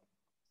that.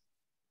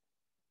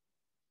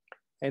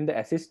 And the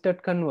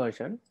assisted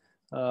conversion,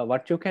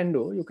 what you can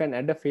do, you can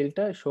add a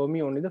filter, show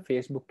me only the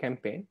Facebook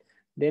campaign.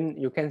 Then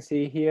you can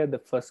see here the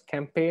first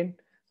campaign,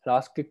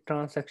 last click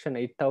transaction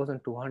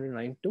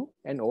 8,292,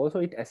 and also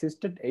it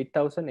assisted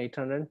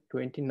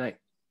 8,829,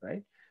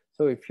 right?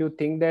 So if you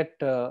think that,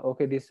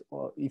 okay, this,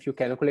 if you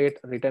calculate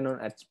return on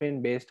ad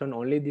spend based on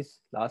only this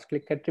last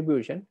click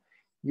attribution,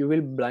 you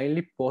will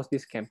blindly post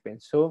this campaign.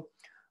 So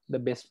the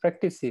best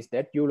practice is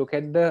that you look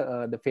at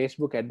the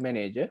Facebook ad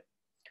manager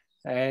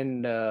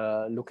and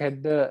look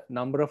at the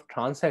number of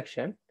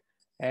transaction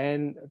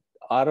and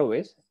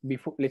ROS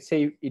before, let's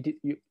say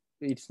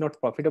it's not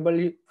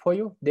profitable for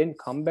you, then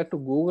come back to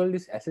Google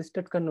this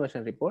assisted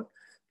conversion report,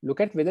 look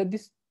at whether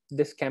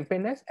this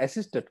campaign has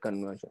assisted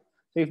conversion.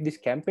 So if this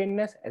campaign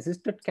has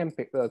assisted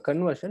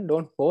conversion,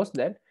 don't post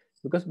that,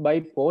 because by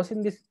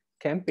posting this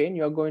campaign,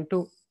 you are going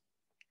to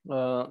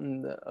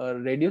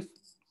reduce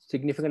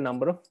significant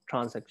number of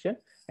transaction,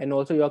 and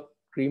also your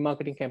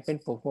remarketing campaign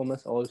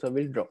performance also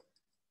will drop.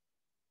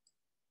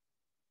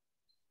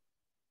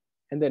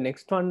 And the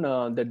next one,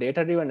 the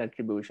data-driven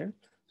attribution.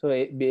 So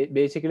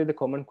basically the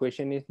common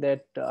question is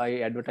that I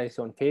advertise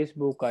on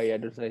Facebook, I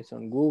advertise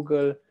on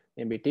Google,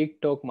 maybe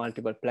TikTok,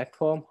 multiple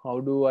platform. How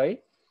do I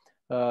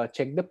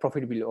check the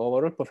profitability,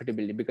 overall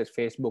profitability? Because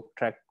Facebook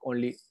track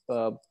only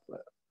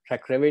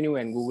track revenue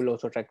and Google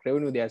also track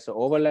revenue. There's an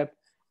overlap,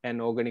 and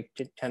organic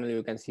channel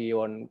you can see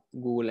on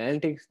Google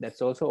Analytics,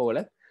 that's also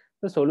overlap.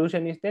 The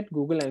solution is that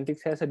Google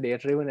Analytics has a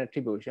data-driven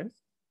attribution.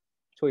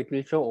 So it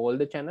will show all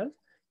the channels.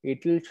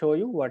 It will show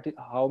you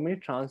how many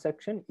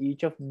transactions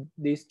each of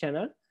these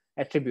channel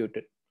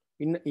attributed.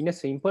 In a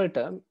simple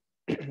term,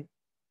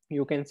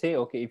 you can say,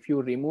 okay, if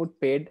you remove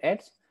paid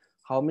ads,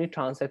 how many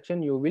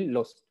transactions you will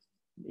lose.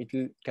 It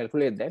will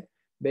calculate that.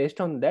 Based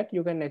on that,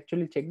 you can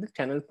actually check the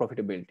channel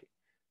profitability,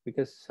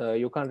 because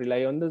you can't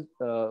rely on the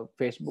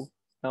Facebook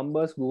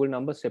numbers, Google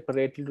numbers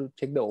separately to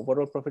check the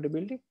overall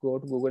profitability. Go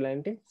to Google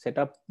Analytics, set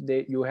up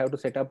you have to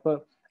set up a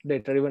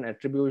data-driven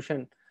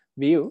attribution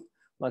view.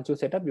 Once you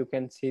set up, you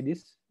can see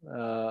this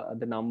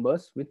the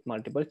numbers with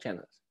multiple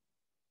channels.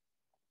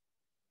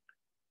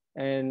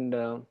 And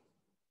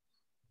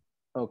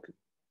okay,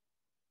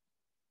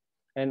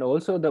 and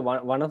also the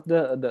one of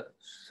the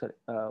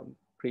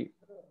sorry,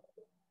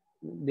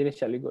 Dinesh,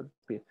 shall we go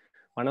please?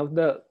 One of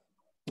the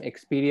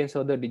experience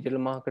of the digital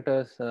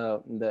marketers,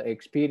 the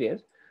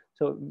experience.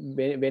 So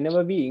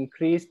whenever we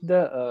increase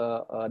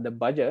the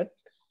budget,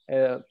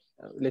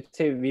 let's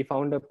say we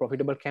found a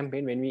profitable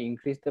campaign, when we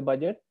increase the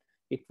budget,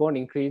 it won't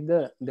increase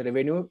the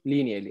revenue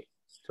linearly.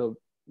 So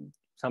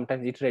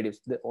sometimes it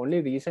reduces. The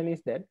only reason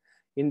is that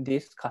in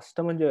this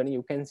customer journey,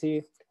 you can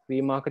see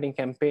remarketing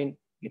campaign,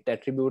 it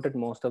attributed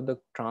most of the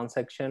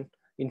transaction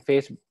in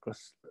Facebook,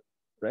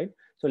 right?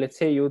 So let's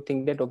say you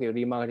think that, okay,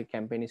 remarketing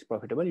campaign is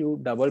profitable, you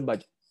double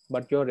budget,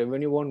 but your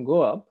revenue won't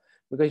go up,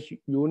 because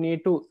you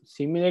need to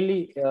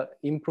similarly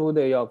improve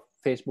your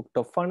Facebook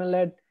top funnel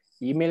ad,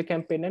 email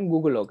campaign, and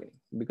Google organic,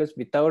 because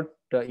without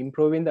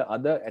improving the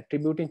other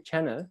attributing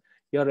channel,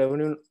 your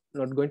revenue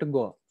not going to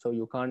go up. So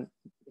you can't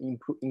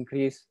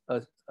increase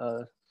a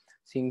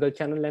single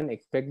channel and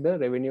expect the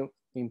revenue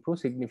improve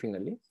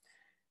significantly.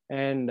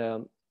 And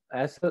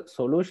as a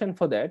solution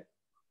for that,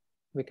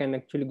 we can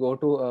actually go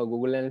to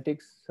Google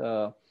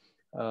Analytics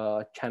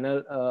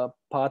channel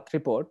path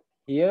report.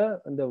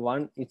 Here, the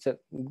one, it's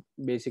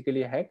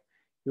basically a hack.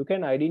 You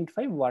can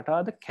identify what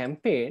are the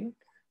campaign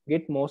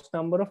get most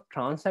number of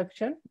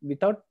transaction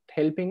without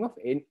helping of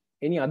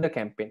any other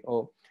campaign.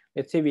 Or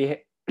let's say we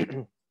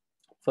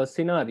first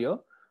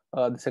scenario,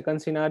 the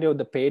second scenario,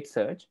 the paid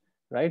search,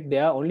 right?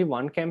 There are only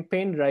one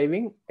campaign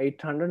driving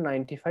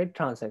 895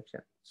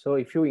 transactions. So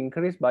if you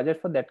increase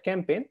budget for that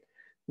campaign,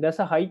 there's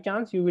a high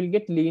chance you will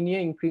get linear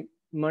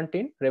increment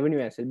in revenue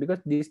as well, because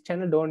this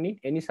channel don't need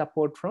any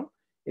support from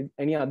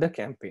any other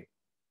campaign.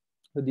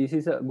 So this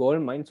is a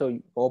gold mine. So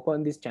you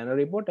open this channel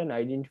report and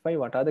identify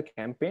what are the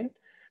campaign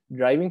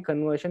driving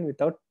conversion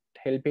without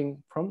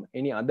helping from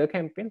any other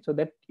campaign, so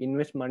that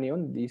invest money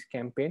on this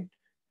campaign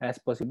as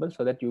possible,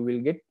 so that you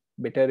will get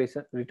better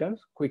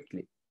returns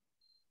quickly.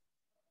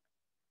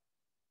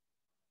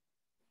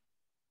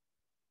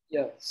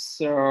 Yeah,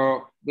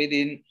 so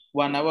within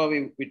 1 hour,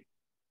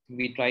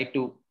 we try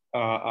to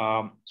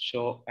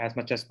show as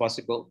much as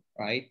possible,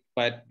 right?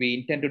 But we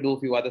intend to do a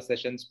few other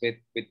sessions with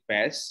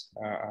pairs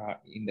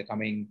in the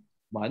coming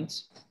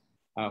months.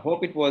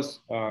 Hope it was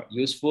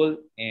useful,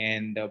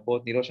 and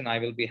both Niroshan and I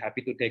will be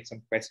happy to take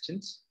some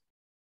questions,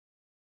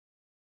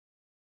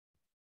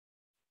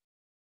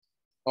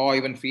 or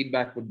even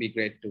feedback would be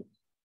great too.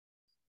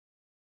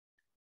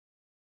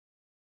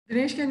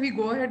 Dinesh, can we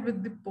go ahead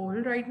with the poll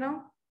right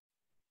now?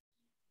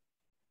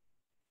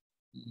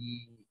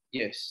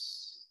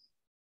 Yes.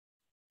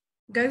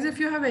 Guys, if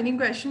you have any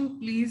question,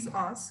 please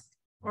ask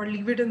or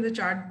leave it in the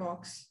chat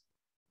box.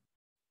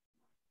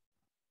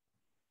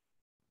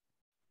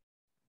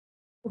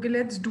 Okay,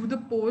 let's do the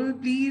poll.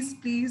 Please,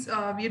 we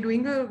are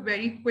doing a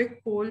very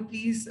quick poll.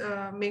 Please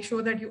make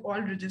sure that you all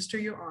register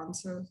your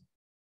answers.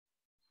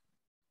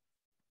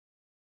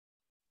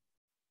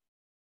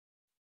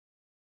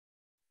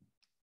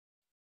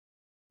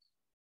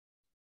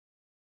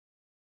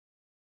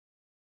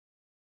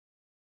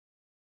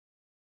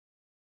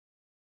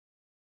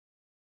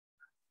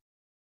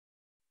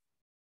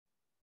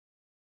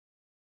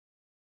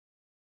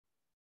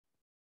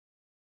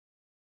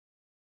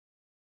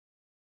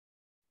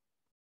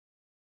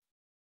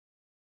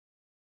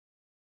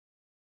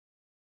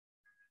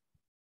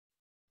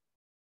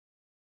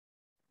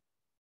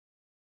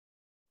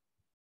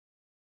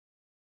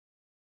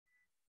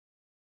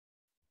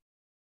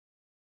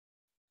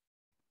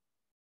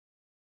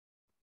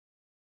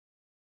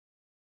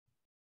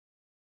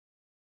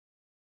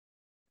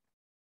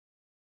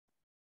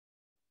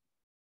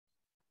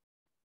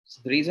 So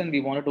the reason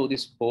we want to do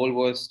this poll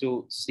was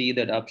to see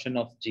the adoption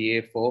of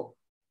GA4,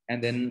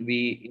 and then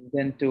we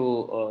intend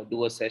to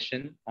do a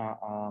session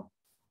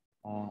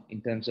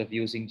in terms of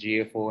using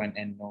GA4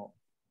 and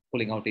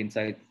pulling out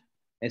insights.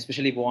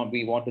 Especially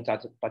we want to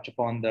touch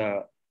upon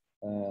the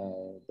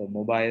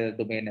mobile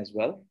domain as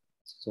well.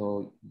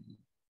 So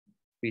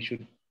we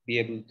should be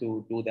able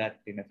to do that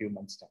in a few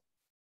months' time.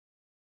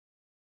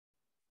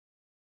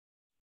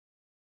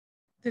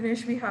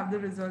 Dinesh, we have the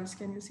results.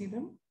 Can you see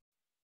them?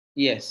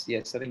 Yes.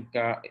 I think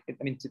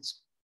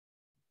it's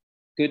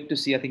good to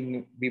see. I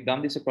think we've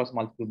done this across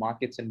multiple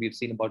markets, and we've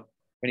seen about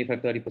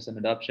 25-30%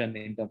 adoption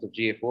in terms of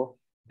GA4,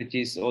 which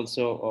is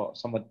also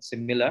somewhat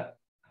similar,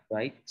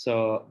 right?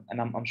 So,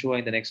 and I'm sure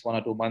in the next 1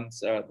 or 2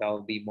 months there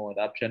will be more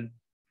adoption.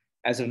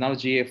 As of now,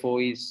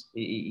 GA4 is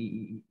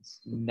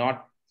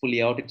not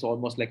fully out. It's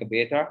almost like a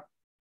beta.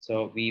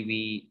 So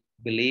we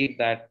believe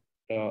that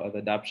the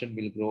adoption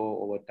will grow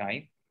over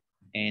time,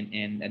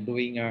 and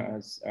doing a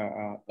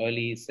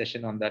early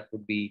session on that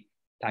would be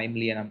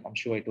timely, and I'm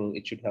sure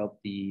it should help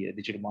the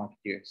digital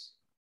marketeers.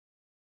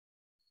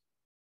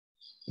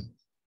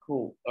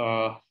 Cool.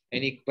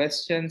 Any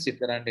questions? If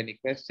there aren't any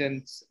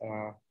questions,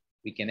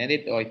 we can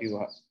edit, or if you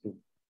have to,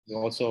 we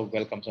also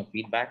welcome some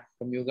feedback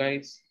from you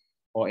guys,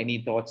 or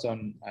any thoughts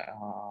on,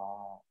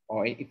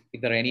 or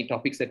if there are any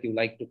topics that you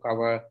like to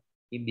cover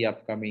in the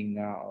upcoming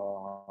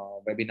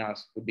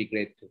webinars, would be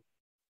great too.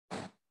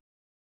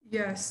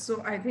 Yes,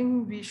 so I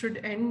think we should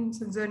end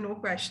since there are no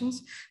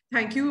questions.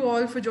 Thank you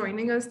all for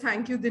joining us.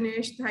 Thank you,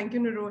 Dinesh. Thank you,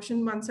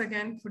 Niroshan, once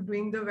again for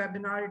doing the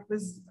webinar. It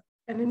was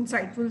an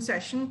insightful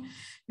session.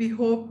 We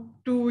hope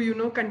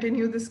to,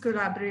 continue this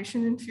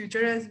collaboration in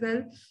future as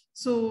well.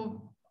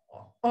 So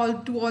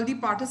to all the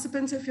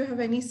participants, if you have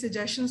any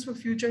suggestions for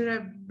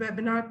future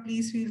webinar,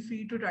 please feel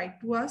free to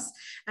write to us.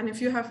 And if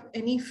you have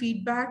any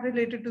feedback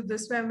related to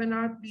this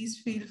webinar, please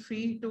feel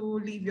free to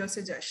leave your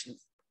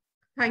suggestions.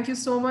 Thank you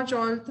so much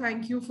all.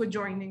 Thank you for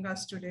joining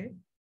us today.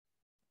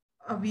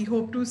 We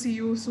hope to see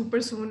you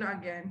super soon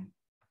again.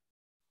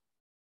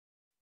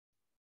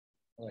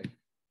 All right.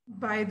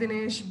 Bye,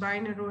 Dinesh. Bye,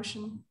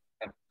 Niroshan.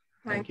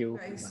 Thank you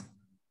guys.